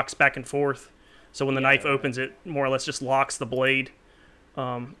kind of rocks back and forth. So when the knife opens, it more or less just locks the blade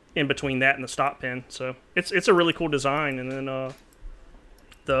in between that and the stop pin. So it's a really cool design. And then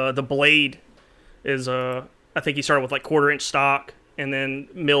the blade is I think he started with like 1/4 inch stock, and then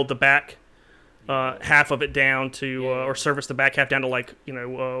milled the back half of it down to or serviced the back half down to like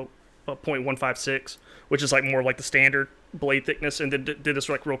 0.156, which is like more like the standard blade thickness, and then did this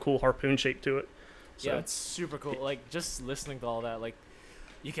like real cool harpoon shape to it. So. Yeah, it's super cool. Like, just listening to all that, like,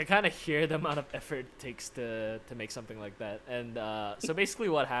 you can kind of hear the amount of effort it takes to make something like that. And so basically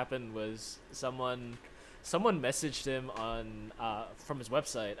what happened was someone messaged him on from his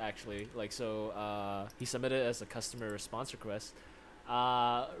website, actually. Like, so he submitted as a customer response request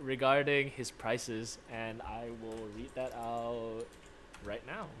regarding his prices, and I will read that out right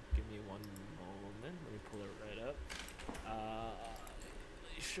now. Give me one moment. Let me pull it right up.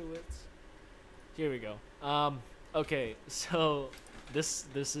 Here we go. Okay, so this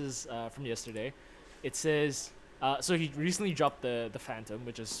is from yesterday. It says so he recently dropped the Phantom,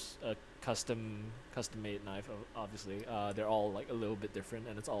 which is a custom made knife. Obviously, they're all like a little bit different,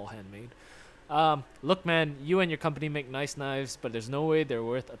 and it's all handmade. Look, man, you and your company make nice knives, but there's no way they're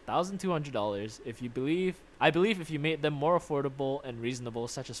worth $1,200. I believe if you made them more affordable and reasonable,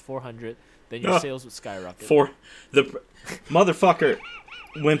 such as $400, then your sales would skyrocket. For the motherfucker,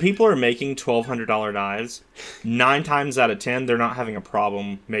 when people are making $1,200 knives, 9 times out of 10 they're not having a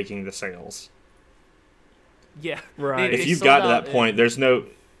problem making the sales. Yeah, Right. If you've got to that point, there's no.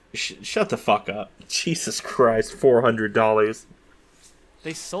 Shut the fuck up. Jesus Christ, $400.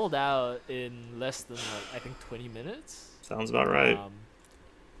 They sold out in less than, like, I think 20 minutes. Sounds about right.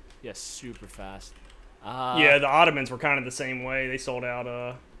 Yeah, super fast. Yeah, the Ottomans were kind of the same way. They sold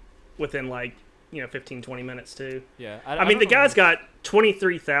out within like 15, 20 minutes too. Yeah, I mean, the guy's got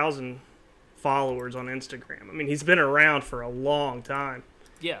 23,000 followers on Instagram. I mean, he's been around for a long time.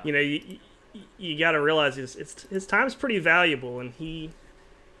 Yeah. You got to realize his time's pretty valuable, and he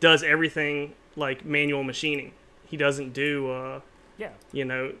does everything like manual machining. He doesn't do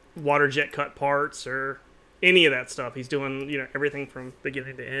water jet cut parts or any of that stuff. He's doing everything from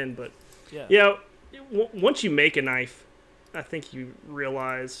beginning to end. But once you make a knife, I think you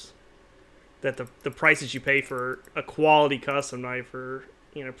realize that the prices you pay for a quality custom knife are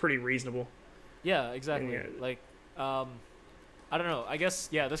pretty reasonable. Yeah, exactly. And, like, I don't know. I guess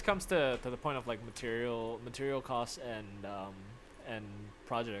this comes to the point of like material costs and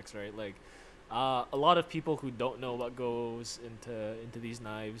projects, right? Like, a lot of people who don't know what goes into these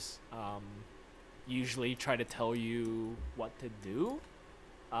knives usually try to tell you what to do.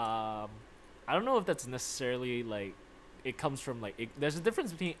 I don't know if that's necessarily like it comes from like there's a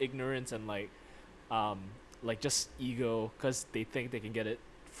difference between ignorance and like just ego because they think they can get it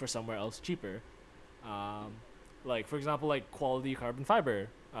for somewhere else cheaper. Like for example, like quality carbon fiber,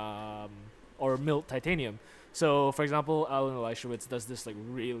 or milt titanium. So for example, Alan Elishewitz does this like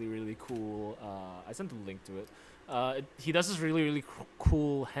really cool. I sent a link to it. He does this really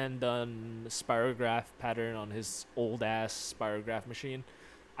cool hand done spirograph pattern on his old ass spirograph machine.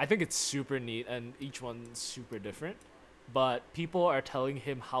 I think it's super neat, and each one's super different. But people are telling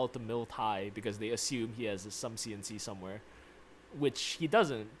him how to mill tie because they assume he has some CNC somewhere, which he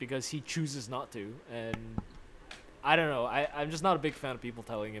doesn't because he chooses not to. And I don't know. I'm just not a big fan of people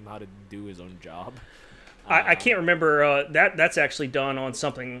telling him how to do his own job. I can't remember that's actually done on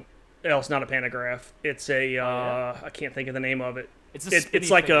something else, not a pantograph. It's a I can't think of the name of it.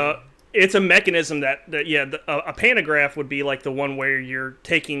 It's like thing. It's a mechanism that a pantograph would be like the one where you're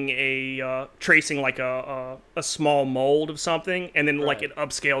taking tracing like a small mold of something, and then like it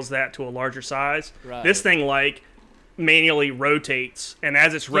upscales that to a larger size. Right. This thing like manually rotates, and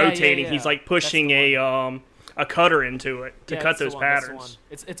as it's rotating, he's like pushing a cutter into it to cut those patterns.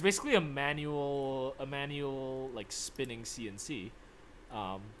 It's basically a manual like spinning CNC.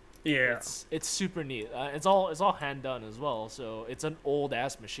 It's super neat. It's all hand done as well. So it's an old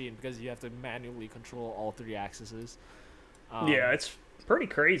ass machine because you have to manually control all three axes. It's pretty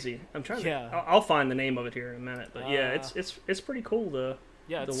crazy. I'm trying to. I'll find the name of it here in a minute. But it's pretty cool the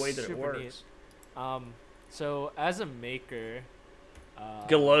way that it works. Neat. So as a maker,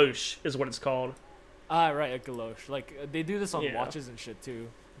 Galoche is what it's called. Right, a galoche. Like they do this on watches and shit too,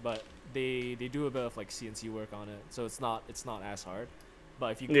 but they do a bit of like CNC work on it, so it's not as hard.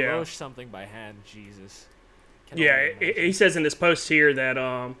 But if you galoche something by hand, Jesus. He says in this post here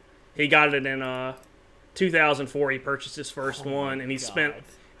that he got it in 2004. He purchased his first one, and he spent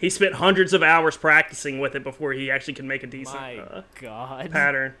hundreds of hours practicing with it before he actually could make a decent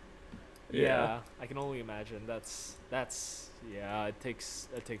pattern. Yeah, I can only imagine. That's it takes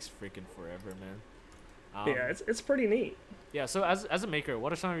freaking forever, man. It's pretty neat. Yeah, so as a maker,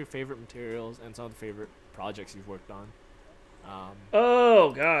 what are some of your favorite materials and some of the favorite projects you've worked on?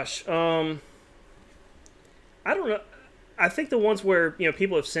 Oh gosh, I don't know. I think the ones where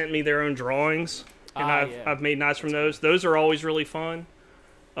people have sent me their own drawings, and I've made knives from those. Those are always really fun.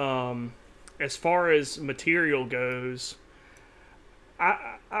 As far as material goes,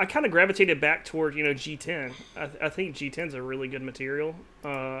 I kind of gravitated back toward G10. I think G10's a really good material.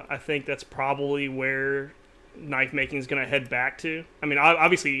 I think that's probably where knife making is going to head back to. I mean,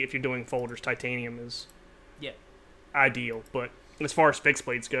 obviously, if you're doing folders, titanium is ideal. But as far as fixed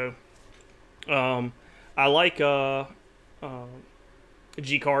blades go, I like G-Carta.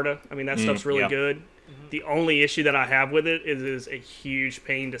 I mean, that stuff's really good. Mm-hmm. The only issue that I have with it is a huge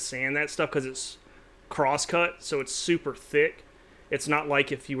pain to sand that stuff because it's cross-cut, so it's super thick. It's not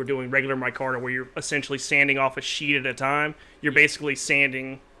like if you were doing regular micarta where you're essentially sanding off a sheet at a time. You're basically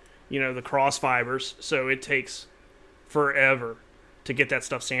sanding, the cross fibers, so it takes forever to get that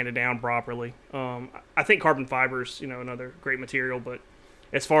stuff sanded down properly. I think carbon fiber's, another great material, but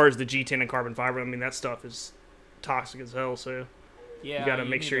as far as the G10 and carbon fiber, I mean, that stuff is toxic as hell, so you got to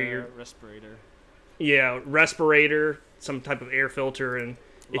make sure you're... respirator. Yeah, respirator, some type of air filter, and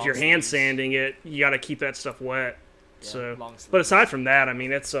if you're hand sanding it, you got to keep that stuff wet. But aside from that, I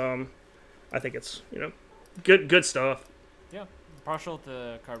mean, it's I think it's good stuff. Yeah, partial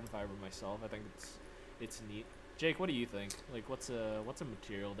to carbon fiber myself. I think it's neat. Jake, what do you think? Like, what's a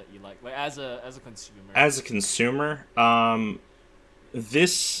material that you like as a consumer? As a consumer,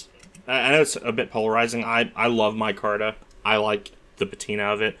 this I know it's a bit polarizing. I love micarta. I like the patina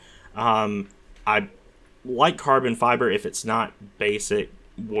of it. I like carbon fiber if it's not basic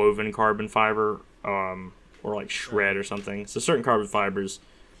woven carbon fiber. Or like shred or something. So certain carbon fibers.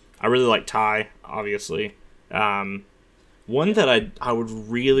 I really like tie, obviously. One that I would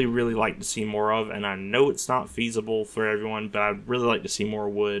really like to see more of, and I know it's not feasible for everyone, but I'd really like to see more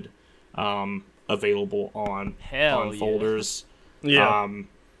wood available on folders. Yeah.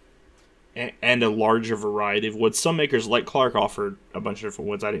 And a larger variety of woods. Some makers, like Clark, offered a bunch of different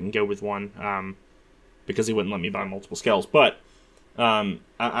woods. I didn't go with one because he wouldn't let me buy multiple scales. But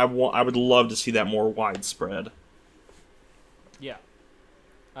I would love to see that more widespread. Yeah.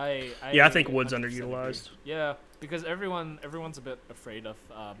 I think wood's underutilized. Agree. Yeah, because everyone's a bit afraid of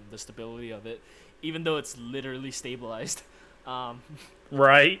the stability of it, even though it's literally stabilized. Um,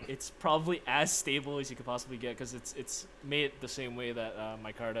 Right. it's probably as stable as you could possibly get because it's made the same way that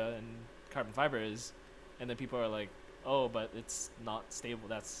micarta and carbon fiber is, and then people are like, oh, but it's not stable.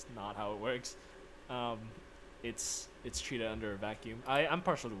 That's not how it works. Um, it's treated under a vacuum. I'm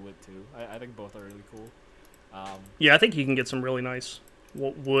partial to wood too. I think both are really cool. Yeah, I think you can get some really nice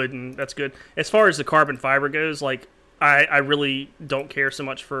wood, and that's good. As far as the carbon fiber goes, like I really don't care so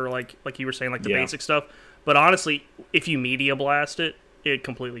much for like you were saying, like the Yeah. basic stuff. But honestly, if you media blast it, it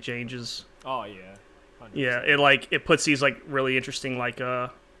completely changes. Oh yeah. 100%. Yeah, it puts these like really interesting like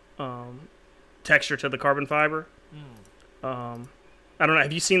texture to the carbon fiber. Mm. I don't know.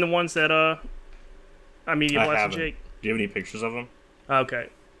 Have you seen the ones that I media I blasted, haven't. Jake? Do you have any pictures of them? Okay.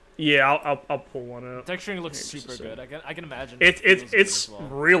 Yeah, I'll pull one up. Texturing looks Here, super so- good. I can imagine. It's feels good it's as well.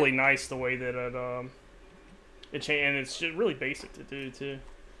 really nice the way that and it's just really basic to do too.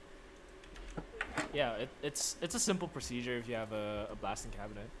 Yeah, it's a simple procedure if you have a blasting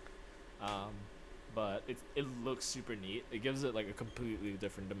cabinet, but it looks super neat. It gives it like a completely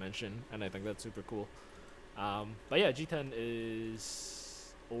different dimension, and I think that's super cool. But yeah, G10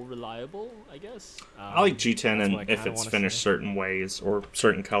 is reliable, I guess. I like G10 that's and what I if kinda it's wanna finished say. certain ways or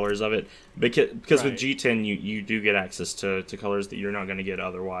certain colors of it. Because with Right. G10 you do get access to colors that you're not going to get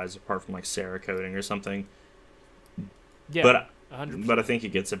otherwise, apart from like Cerakoting or something. Yeah, But 100%. But I think it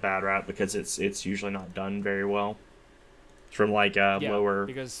gets a bad rap because it's usually not done very well from like Yeah, lower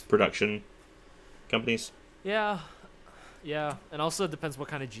because production companies. yeah, and also it depends what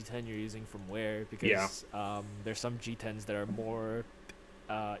kind of G10 you're using from where. Because there's some G10s that are more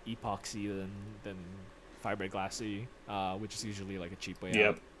epoxy than fiberglassy, which is usually like a cheap way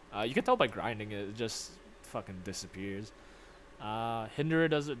Yep. out. You can tell by grinding it; it just fucking disappears. Hinderer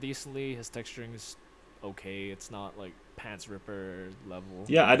does it decently. His texturing is okay. It's not like pants ripper level.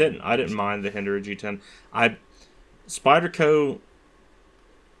 Yeah, I didn't mind the Hinderer G10. Spyderco,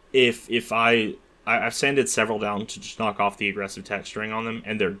 if I've sanded several down to just knock off the aggressive texturing on them,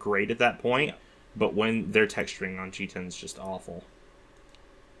 and they're great at that point. Yeah. But when their texturing on G10 is just awful,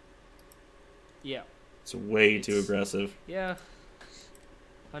 Yeah. it's way too It's- aggressive. Yeah.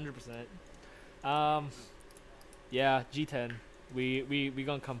 100%. Yeah, G10. We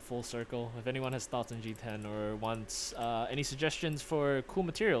gonna come full circle. If anyone has thoughts on G10 or wants any suggestions for cool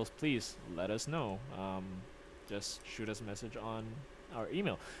materials, please let us know. Just shoot us a message on our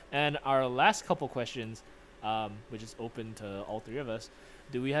email. And our last couple questions, which is open to all three of us.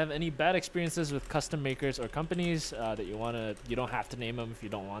 Do we have any bad experiences with custom makers or companies that you wanna? You don't have to name them if you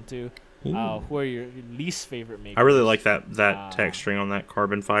don't want to. Who are your least favorite makers? I really like that Uh, texturing on that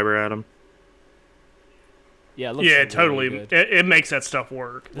carbon fiber, Adam. Yeah, it looks Yeah, really totally. good. It makes that stuff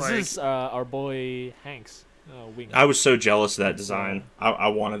work. This Like, is our boy Hanks. Wing. I was so jealous of that design. I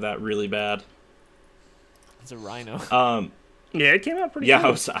wanted that really bad. It's a rhino. yeah, it came out pretty. Yeah, good.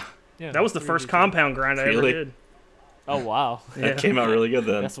 I was, Yeah, That was the pretty first decent. compound grind I ever Really? did. Oh wow. Yeah. that came out really good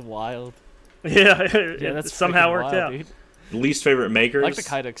then. That's wild. Yeah, Yeah, it that's somehow freaking worked wild, out. Dude. Least favorite makers. I like the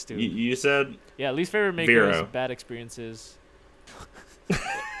Kydex too. You said. Yeah, least favorite makers, Vero. bad experiences.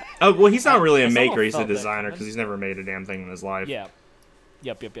 Oh well, he's not really I a somehow maker. He's a felt that designer coming. because he's never made a damn thing in his life. Yeah.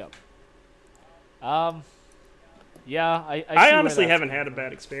 Yep. Yeah, I see I where honestly that's haven't coming had a from.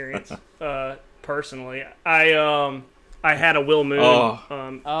 bad experience personally. I had a Will Moon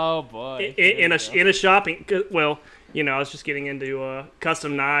Oh. Oh boy. in a shopping. Well, you know, I was just getting into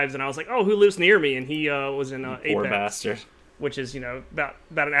custom knives, and I was like, "Oh, who lives near me?" And he was in Poor Apex, bastard. which is about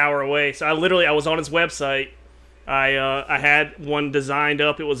an hour away. So I was on his website. I had one designed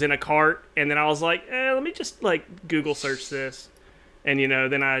up. It was in a cart, and then I was like, let me just like Google search this, and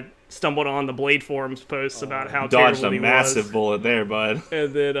then I stumbled on the Blade Forums posts about how Dodged terrible a he massive was. bullet there, bud.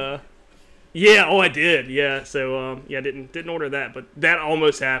 And then yeah, I did. Yeah, so I didn't order that, but that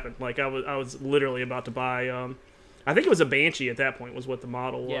almost happened. Like I was literally about to buy. I think it was a Banshee at that point was what the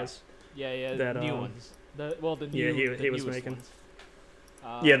model Yeah. was. Yeah, that, new ones. The yeah, new, he the was newest making.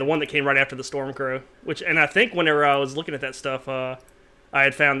 ones. Yeah, the one that came right after the Stormcrow. And I think whenever I was looking at that stuff, I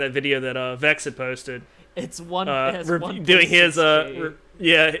had found that video that Vex had posted, It's one. It has doing his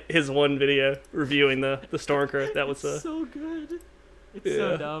 1.6K. his one video reviewing the Stormcrow. That was so good. It's Yeah.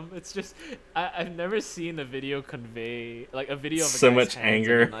 so dumb. It's just I've never seen a video convey like a video of a So guy's much hands on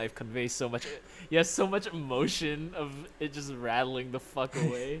anger. a knife convey so much. Yeah, so much emotion of it just rattling the fuck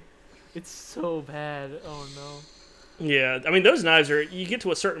away. It's so bad. Oh no. Yeah, I mean those knives are you get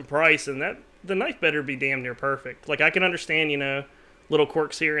to a certain price and that the knife better be damn near perfect. Like I can understand little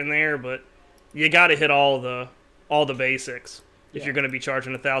quirks here and there, but you got to hit all the basics if Yeah. you're going to be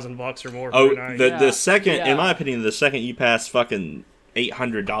charging $1,000 or more for Oh, a knife. the Yeah, second, yeah. in my opinion, the second you pass fucking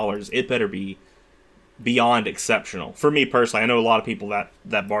 $800, it better be beyond exceptional. For me personally, I know a lot of people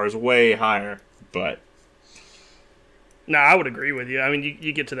that bar is way higher, but No, I would agree with you. I mean,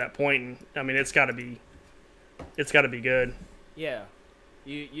 you get to that point, and I mean, it's got to be good. Yeah,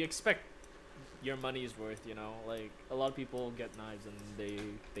 you expect your money's worth, you know. Like a lot of people get knives and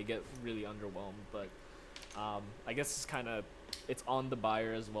they get really underwhelmed, but I guess it's on the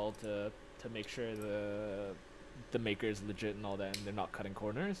buyer as well to make sure the maker is legit and all that, and they're not cutting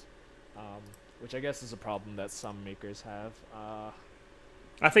corners, which I guess is a problem that some makers have.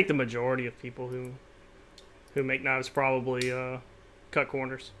 I think the majority of people who make knives probably cut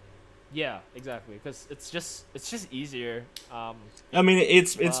corners. Yeah, exactly, because it's just easier. I mean,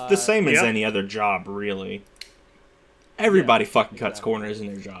 it's the same as Yeah. any other job, really. Everybody fucking cuts exactly. corners in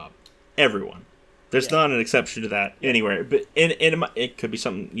their job. Everyone. There's Yeah. not an exception to that anywhere. But it could be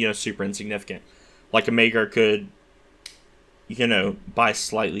something, super insignificant. Like a maker could, buy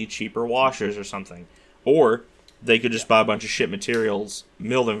slightly cheaper washers or something. Or they could just buy a bunch of shit materials,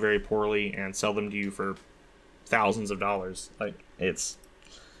 mill them very poorly, and sell them to you for thousands of dollars. Like, it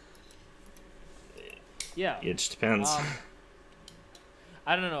Yeah. just depends.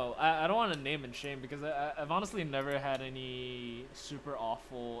 I don't know. I don't want to name and shame because I've honestly never had any super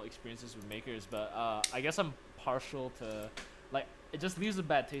awful experiences with makers, but I guess I'm partial to, like, it just leaves a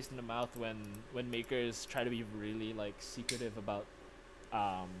bad taste in the mouth when makers try to be really, like, secretive about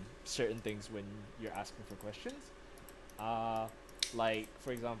certain things when you're asking for questions. Like,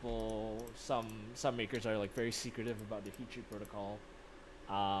 for example, some makers are, like, very secretive about the heat treat protocol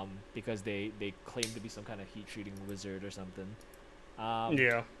because they claim to be some kind of heat treating wizard or something.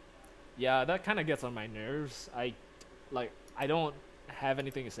 Yeah, that kind of gets on my nerves. I don't have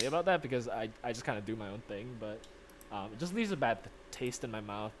anything to say about that because I just kind of do my own thing, but it just leaves a bad taste in my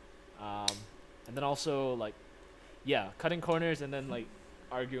mouth. And then also, like, yeah, cutting corners and then, like,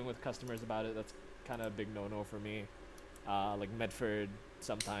 arguing with customers about it, that's kind of a big no-no for me. Like Medford,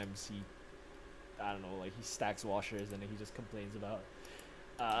 sometimes I don't know, like, he stacks washers and he just complains about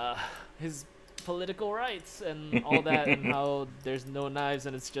his political rights and all that, and how there's no knives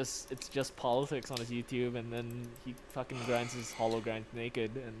and it's just politics on his YouTube, and then he fucking grinds his hollow grind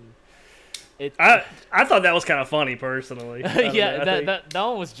naked, and I thought that was kind of funny personally. yeah, that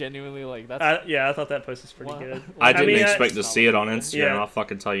one was genuinely like that's I thought that post was pretty good. I didn't mean, expect to see it on Instagram, yeah. I'll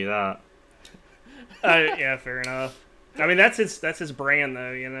fucking tell you that. Yeah, fair enough. I mean, that's his brand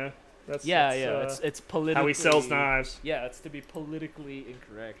though, you know. That's it's politically how he sells knives. Yeah, it's to be politically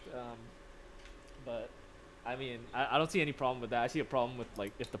incorrect. But I mean, I don't see any problem with that. I see a problem with,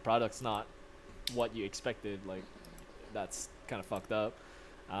 like, if the product's not what you expected, like, that's kind of fucked up.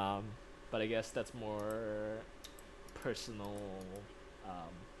 But I guess that's more personal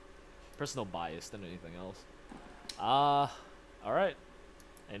bias than anything else. All right.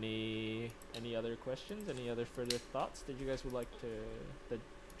 Any other questions? Any other further thoughts that you guys would like to, that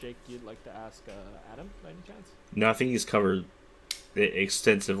Jake, you'd like to ask Adam by any chance? No, I think he's covered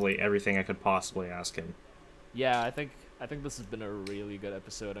extensively everything I could possibly ask him. Yeah, I think this has been a really good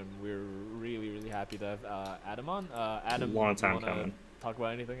episode, and we're really, really happy to have Adam on. Adam, Long time you wanna coming. talk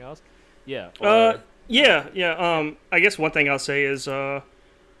about anything else? Yeah. Yeah. I guess one thing I'll say is,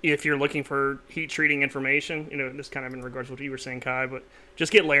 if you're looking for heat treating information, this kind of in regards to what you were saying, Kai, but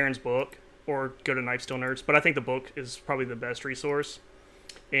just get Laren's book or go to Knife Steel Nerds. But I think the book is probably the best resource.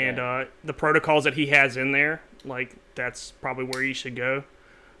 And the protocols that he has in there, like, that's probably where you should go.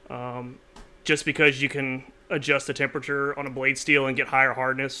 Just because you can adjust the temperature on a blade steel and get higher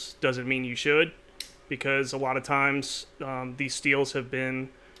hardness doesn't mean you should, because a lot of times these steels have been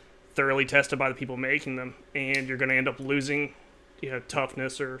thoroughly tested by the people making them, and you're going to end up losing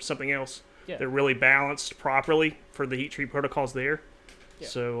toughness or something else. Yeah. They're really balanced properly for the heat treat protocols there. Yeah.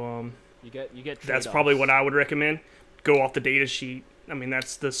 So you get that's trade-offs. probably what I would recommend. Go off the data sheet. I mean,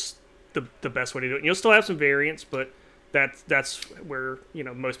 that's the best way to do it. And you'll still have some variants, but that's where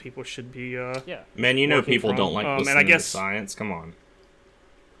most people should be. Yeah. Man, working people from. don't like And listening I guess- to science. Come on.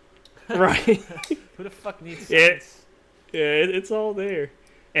 Right. Who the fuck needs Yeah. science? Yeah, it's all there.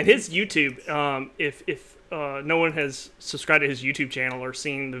 And his YouTube, if no one has subscribed to his YouTube channel or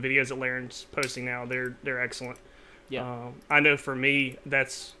seen the videos that Laren's posting now, they're excellent. Yeah. I know for me,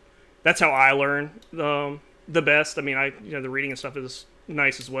 that's how I learn the best. I mean, the reading and stuff is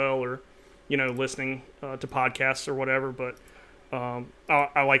nice as well, or listening to podcasts or whatever. But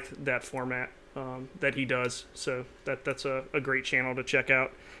I like that format that he does. So that's a great channel to check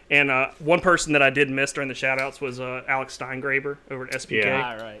out. And one person that I did miss during the shout-outs was Alex Steingraber over at SPK.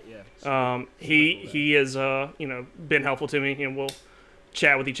 Yeah. Right. Yeah. He has been helpful to me, and we'll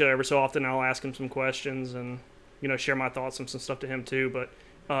chat with each other every so often. I'll ask him some questions and share my thoughts on some stuff to him too. But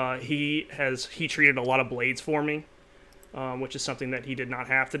he treated a lot of blades for me, which is something that he did not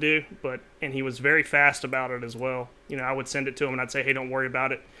have to do. And he was very fast about it as well. You know, I would send it to him and I'd say, hey, don't worry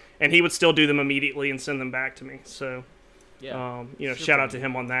about it, and he would still do them immediately and send them back to me. So, Yeah. shout out to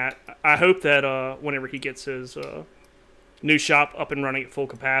him on that. I hope that whenever he gets his new shop up and running at full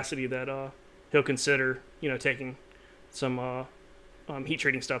capacity, that he'll consider taking some heat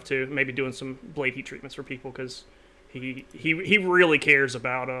treating stuff too. Maybe doing some blade heat treatments for people, because he really cares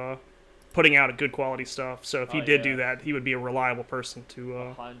about putting out a good quality stuff. So if he did do that, he would be a reliable person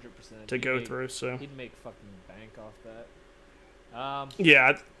to 100%. to go through. So he'd make fucking bank off that.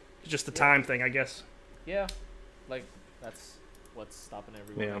 yeah, just the time thing, I guess. Yeah, like that's what's stopping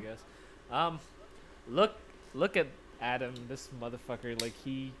everyone, Yeah. I guess. Look at Adam, this motherfucker. Like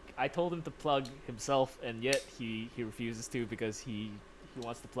I told him to plug himself, and yet he refuses to, because he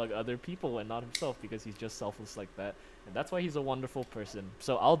wants to plug other people and not himself, because he's just selfless like that, and that's why he's a wonderful person.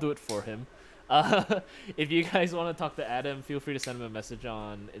 So I'll do it for him. If you guys want to talk to Adam, feel free to send him a message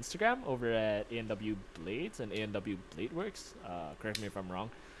on Instagram over at ANW Blades and ANW Blade Works. Correct me if I'm wrong.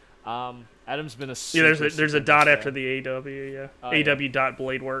 Adam's been a There's a dot after the AW. Yeah, AW dot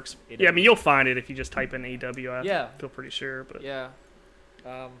Bladeworks. Yeah, I mean you'll find it if you just type in AW. I feel pretty sure, but yeah.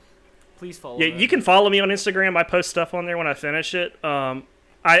 Please follow. Yeah, you can follow me on Instagram. I post stuff on there when I finish it.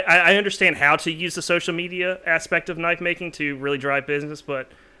 I understand how to use the social media aspect of knife making to really drive business,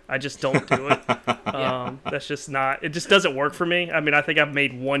 but I just don't do it. That's just not. It just doesn't work for me. I mean, I think I've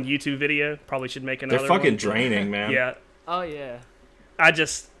made one YouTube video. Probably should make another. They're fucking one. draining, man. Yeah. Oh yeah. I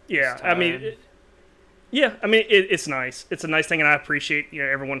just. Yeah. I mean. It's nice. It's a nice thing, and I appreciate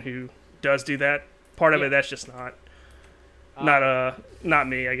everyone who does do that. Part of it, that's just not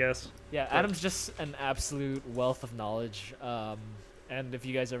me, I guess. Yeah, Adam's just an absolute wealth of knowledge. And if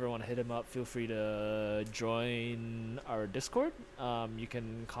you guys ever want to hit him up, feel free to join our Discord. You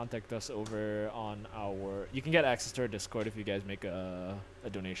can contact us over on you can get access to our Discord if you guys make a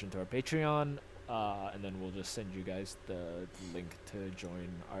donation to our Patreon. And then we'll just send you guys the link to join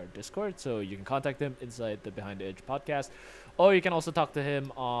our Discord. So you can contact him inside the Behind the Edge podcast. Or you can also talk to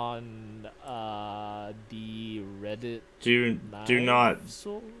him on the Reddit.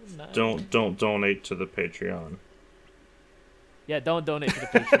 Don't donate to the Patreon. Yeah, don't donate to the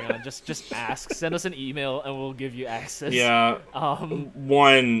Patreon. just ask. Send us an email and we'll give you access. Yeah.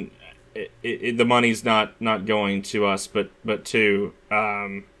 One, the money's not going to us, but two.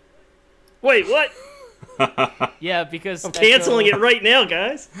 Wait, what? Yeah, because I'm canceling it right now,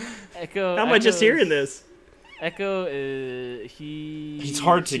 guys. Echo. How am I just hearing this? Echo, he's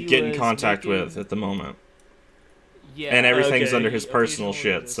hard to get in contact with at the moment. Yeah, and everything's under Okay. his personal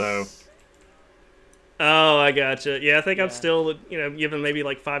Occasionally shit. So Oh, I gotcha. Yeah, I think I'm still, giving maybe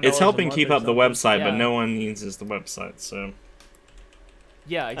like $5. it's helping a month keep or up the something. website, but Yeah. no one uses the website. So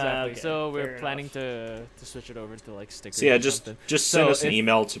Yeah, exactly. Okay, So we're fair planning to switch it over to like stickers. So yeah, or just something. send So us an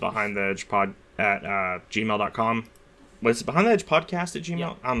email to behindtheedgepod at gmail.com. What's it, behindtheedgepodcast at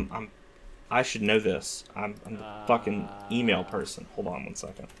gmail? Yeah. I should know this. I'm the fucking email person. Hold on one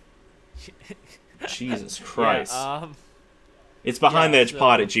second. Jesus Christ. It's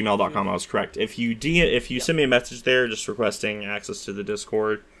behindtheedgepod at gmail.com. I was correct. If you send me a message there just requesting access to the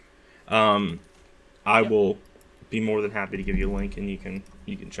Discord, I will be more than happy to give you a link and you can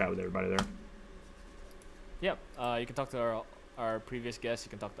chat with everybody there. Yep. You can talk to our previous guests.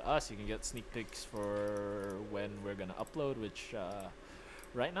 You can talk to us. You can get sneak peeks for when we're gonna upload, which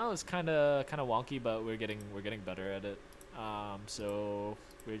right now is kind of wonky, but we're getting better at it. So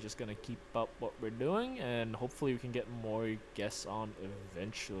we're just gonna keep up what we're doing, and hopefully we can get more guests on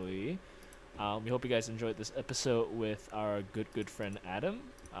eventually. We hope you guys enjoyed this episode with our good friend Adam.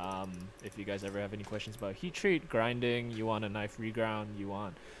 If you guys ever have any questions about heat treat, grinding, you want a knife reground, you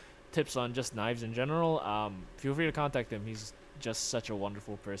want tips on just knives in general, feel free to contact him. He's just such a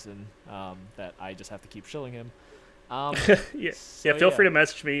wonderful person that I just have to keep shilling him. Feel free to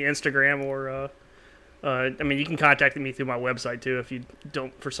message me Instagram or you can contact me through my website too if you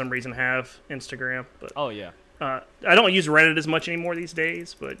don't for some reason have Instagram. But I don't use Reddit as much anymore these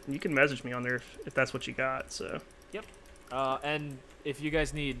days, but you can message me on there if that's what you got. So yep. And if you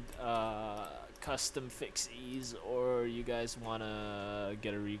guys need custom fixies or you guys want to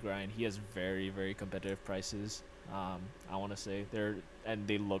get a regrind, he has very, very competitive prices. I want to say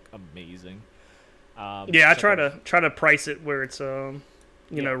they look amazing. I try to price it where it's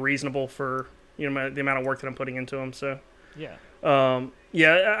reasonable for the amount of work that I'm putting into them. So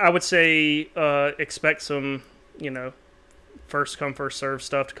I would say expect some first come first serve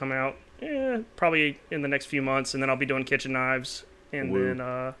stuff to come out probably in the next few months, and then I'll be doing kitchen knives, and then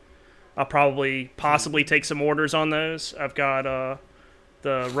I'll possibly take some orders on those. I've got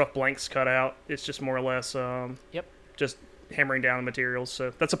the rough blanks cut out. It's just more or less Yep. just hammering down the materials.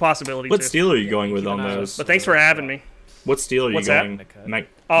 So that's a possibility What too. steel are you going with keep on an eye out. those? But thanks for having me. What steel are you What's that? going? Magna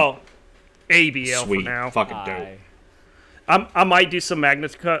Oh, ABL Sweet, for now. fucking dope. I might do some Magna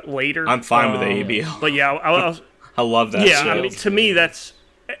Cut later. I'm fine with the ABL. But yeah, I love that. yeah. steel. I mean, to me,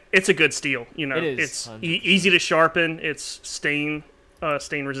 it's a good steel. You know, It is, it's 100%. easy to sharpen. It's stain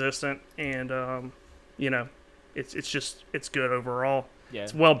resistant, and you know, it's good overall. Yeah.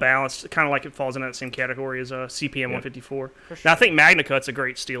 It's well balanced, kind of like it falls in that same category as CPM 154. For Now I sure. think Magna Cut's a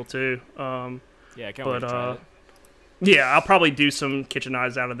great steel too. Yeah, I can't wait But to try it. yeah, I'll probably do some kitchen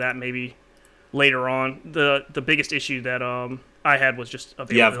knives out of that maybe later on. The biggest issue that I had was just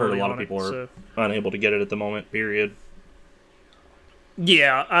availability. Yeah, I've heard a lot of on it, people are so. unable to get it at the moment. Period.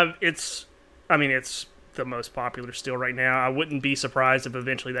 Yeah, it's the most popular steel right now. I wouldn't be surprised if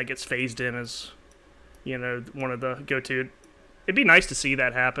eventually that gets phased in as, you know, one of the go-to. It'd be nice to see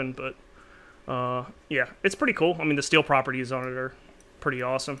that happen, but yeah, it's pretty cool. I mean, the steel properties on it are pretty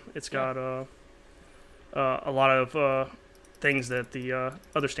awesome. It's got a lot of things that the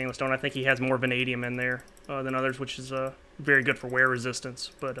other stainless don't. I think he has more vanadium in there than others, which is very good for wear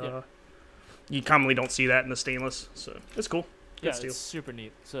resistance. But you commonly don't see that in the stainless, so it's cool. Yeah, Good steel. it's super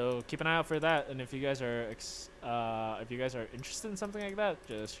neat. So keep an eye out for that, and if you guys are interested in something like that,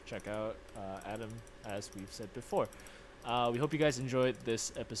 just check out Adam, as we've said before. We hope you guys enjoyed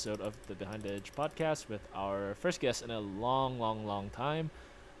this episode of the Behind the Edge podcast with our first guest in a long time.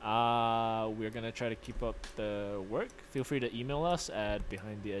 We're gonna try to keep up the work. Feel free to email us at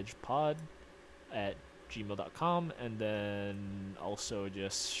behindtheedgepod@gmail.com, and then also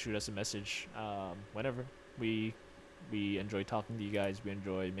just shoot us a message whenever. We enjoy talking to you guys. We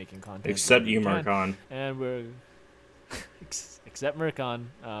enjoy making content. Except when you, we can. Mercon. And we're except Mercon.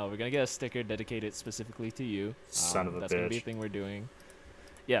 We're gonna get a sticker dedicated specifically to you. Son of a That's gonna be a bitch. thing we're doing.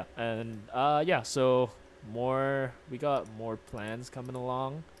 Yeah, and so we got more plans coming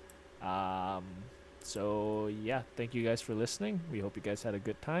along. So yeah, thank you guys for listening. We hope you guys had a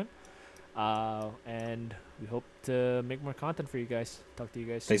good time. And we hope to make more content for you guys. Talk to you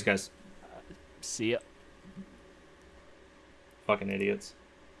guys soon. Thanks, guys. See ya. Fucking idiots.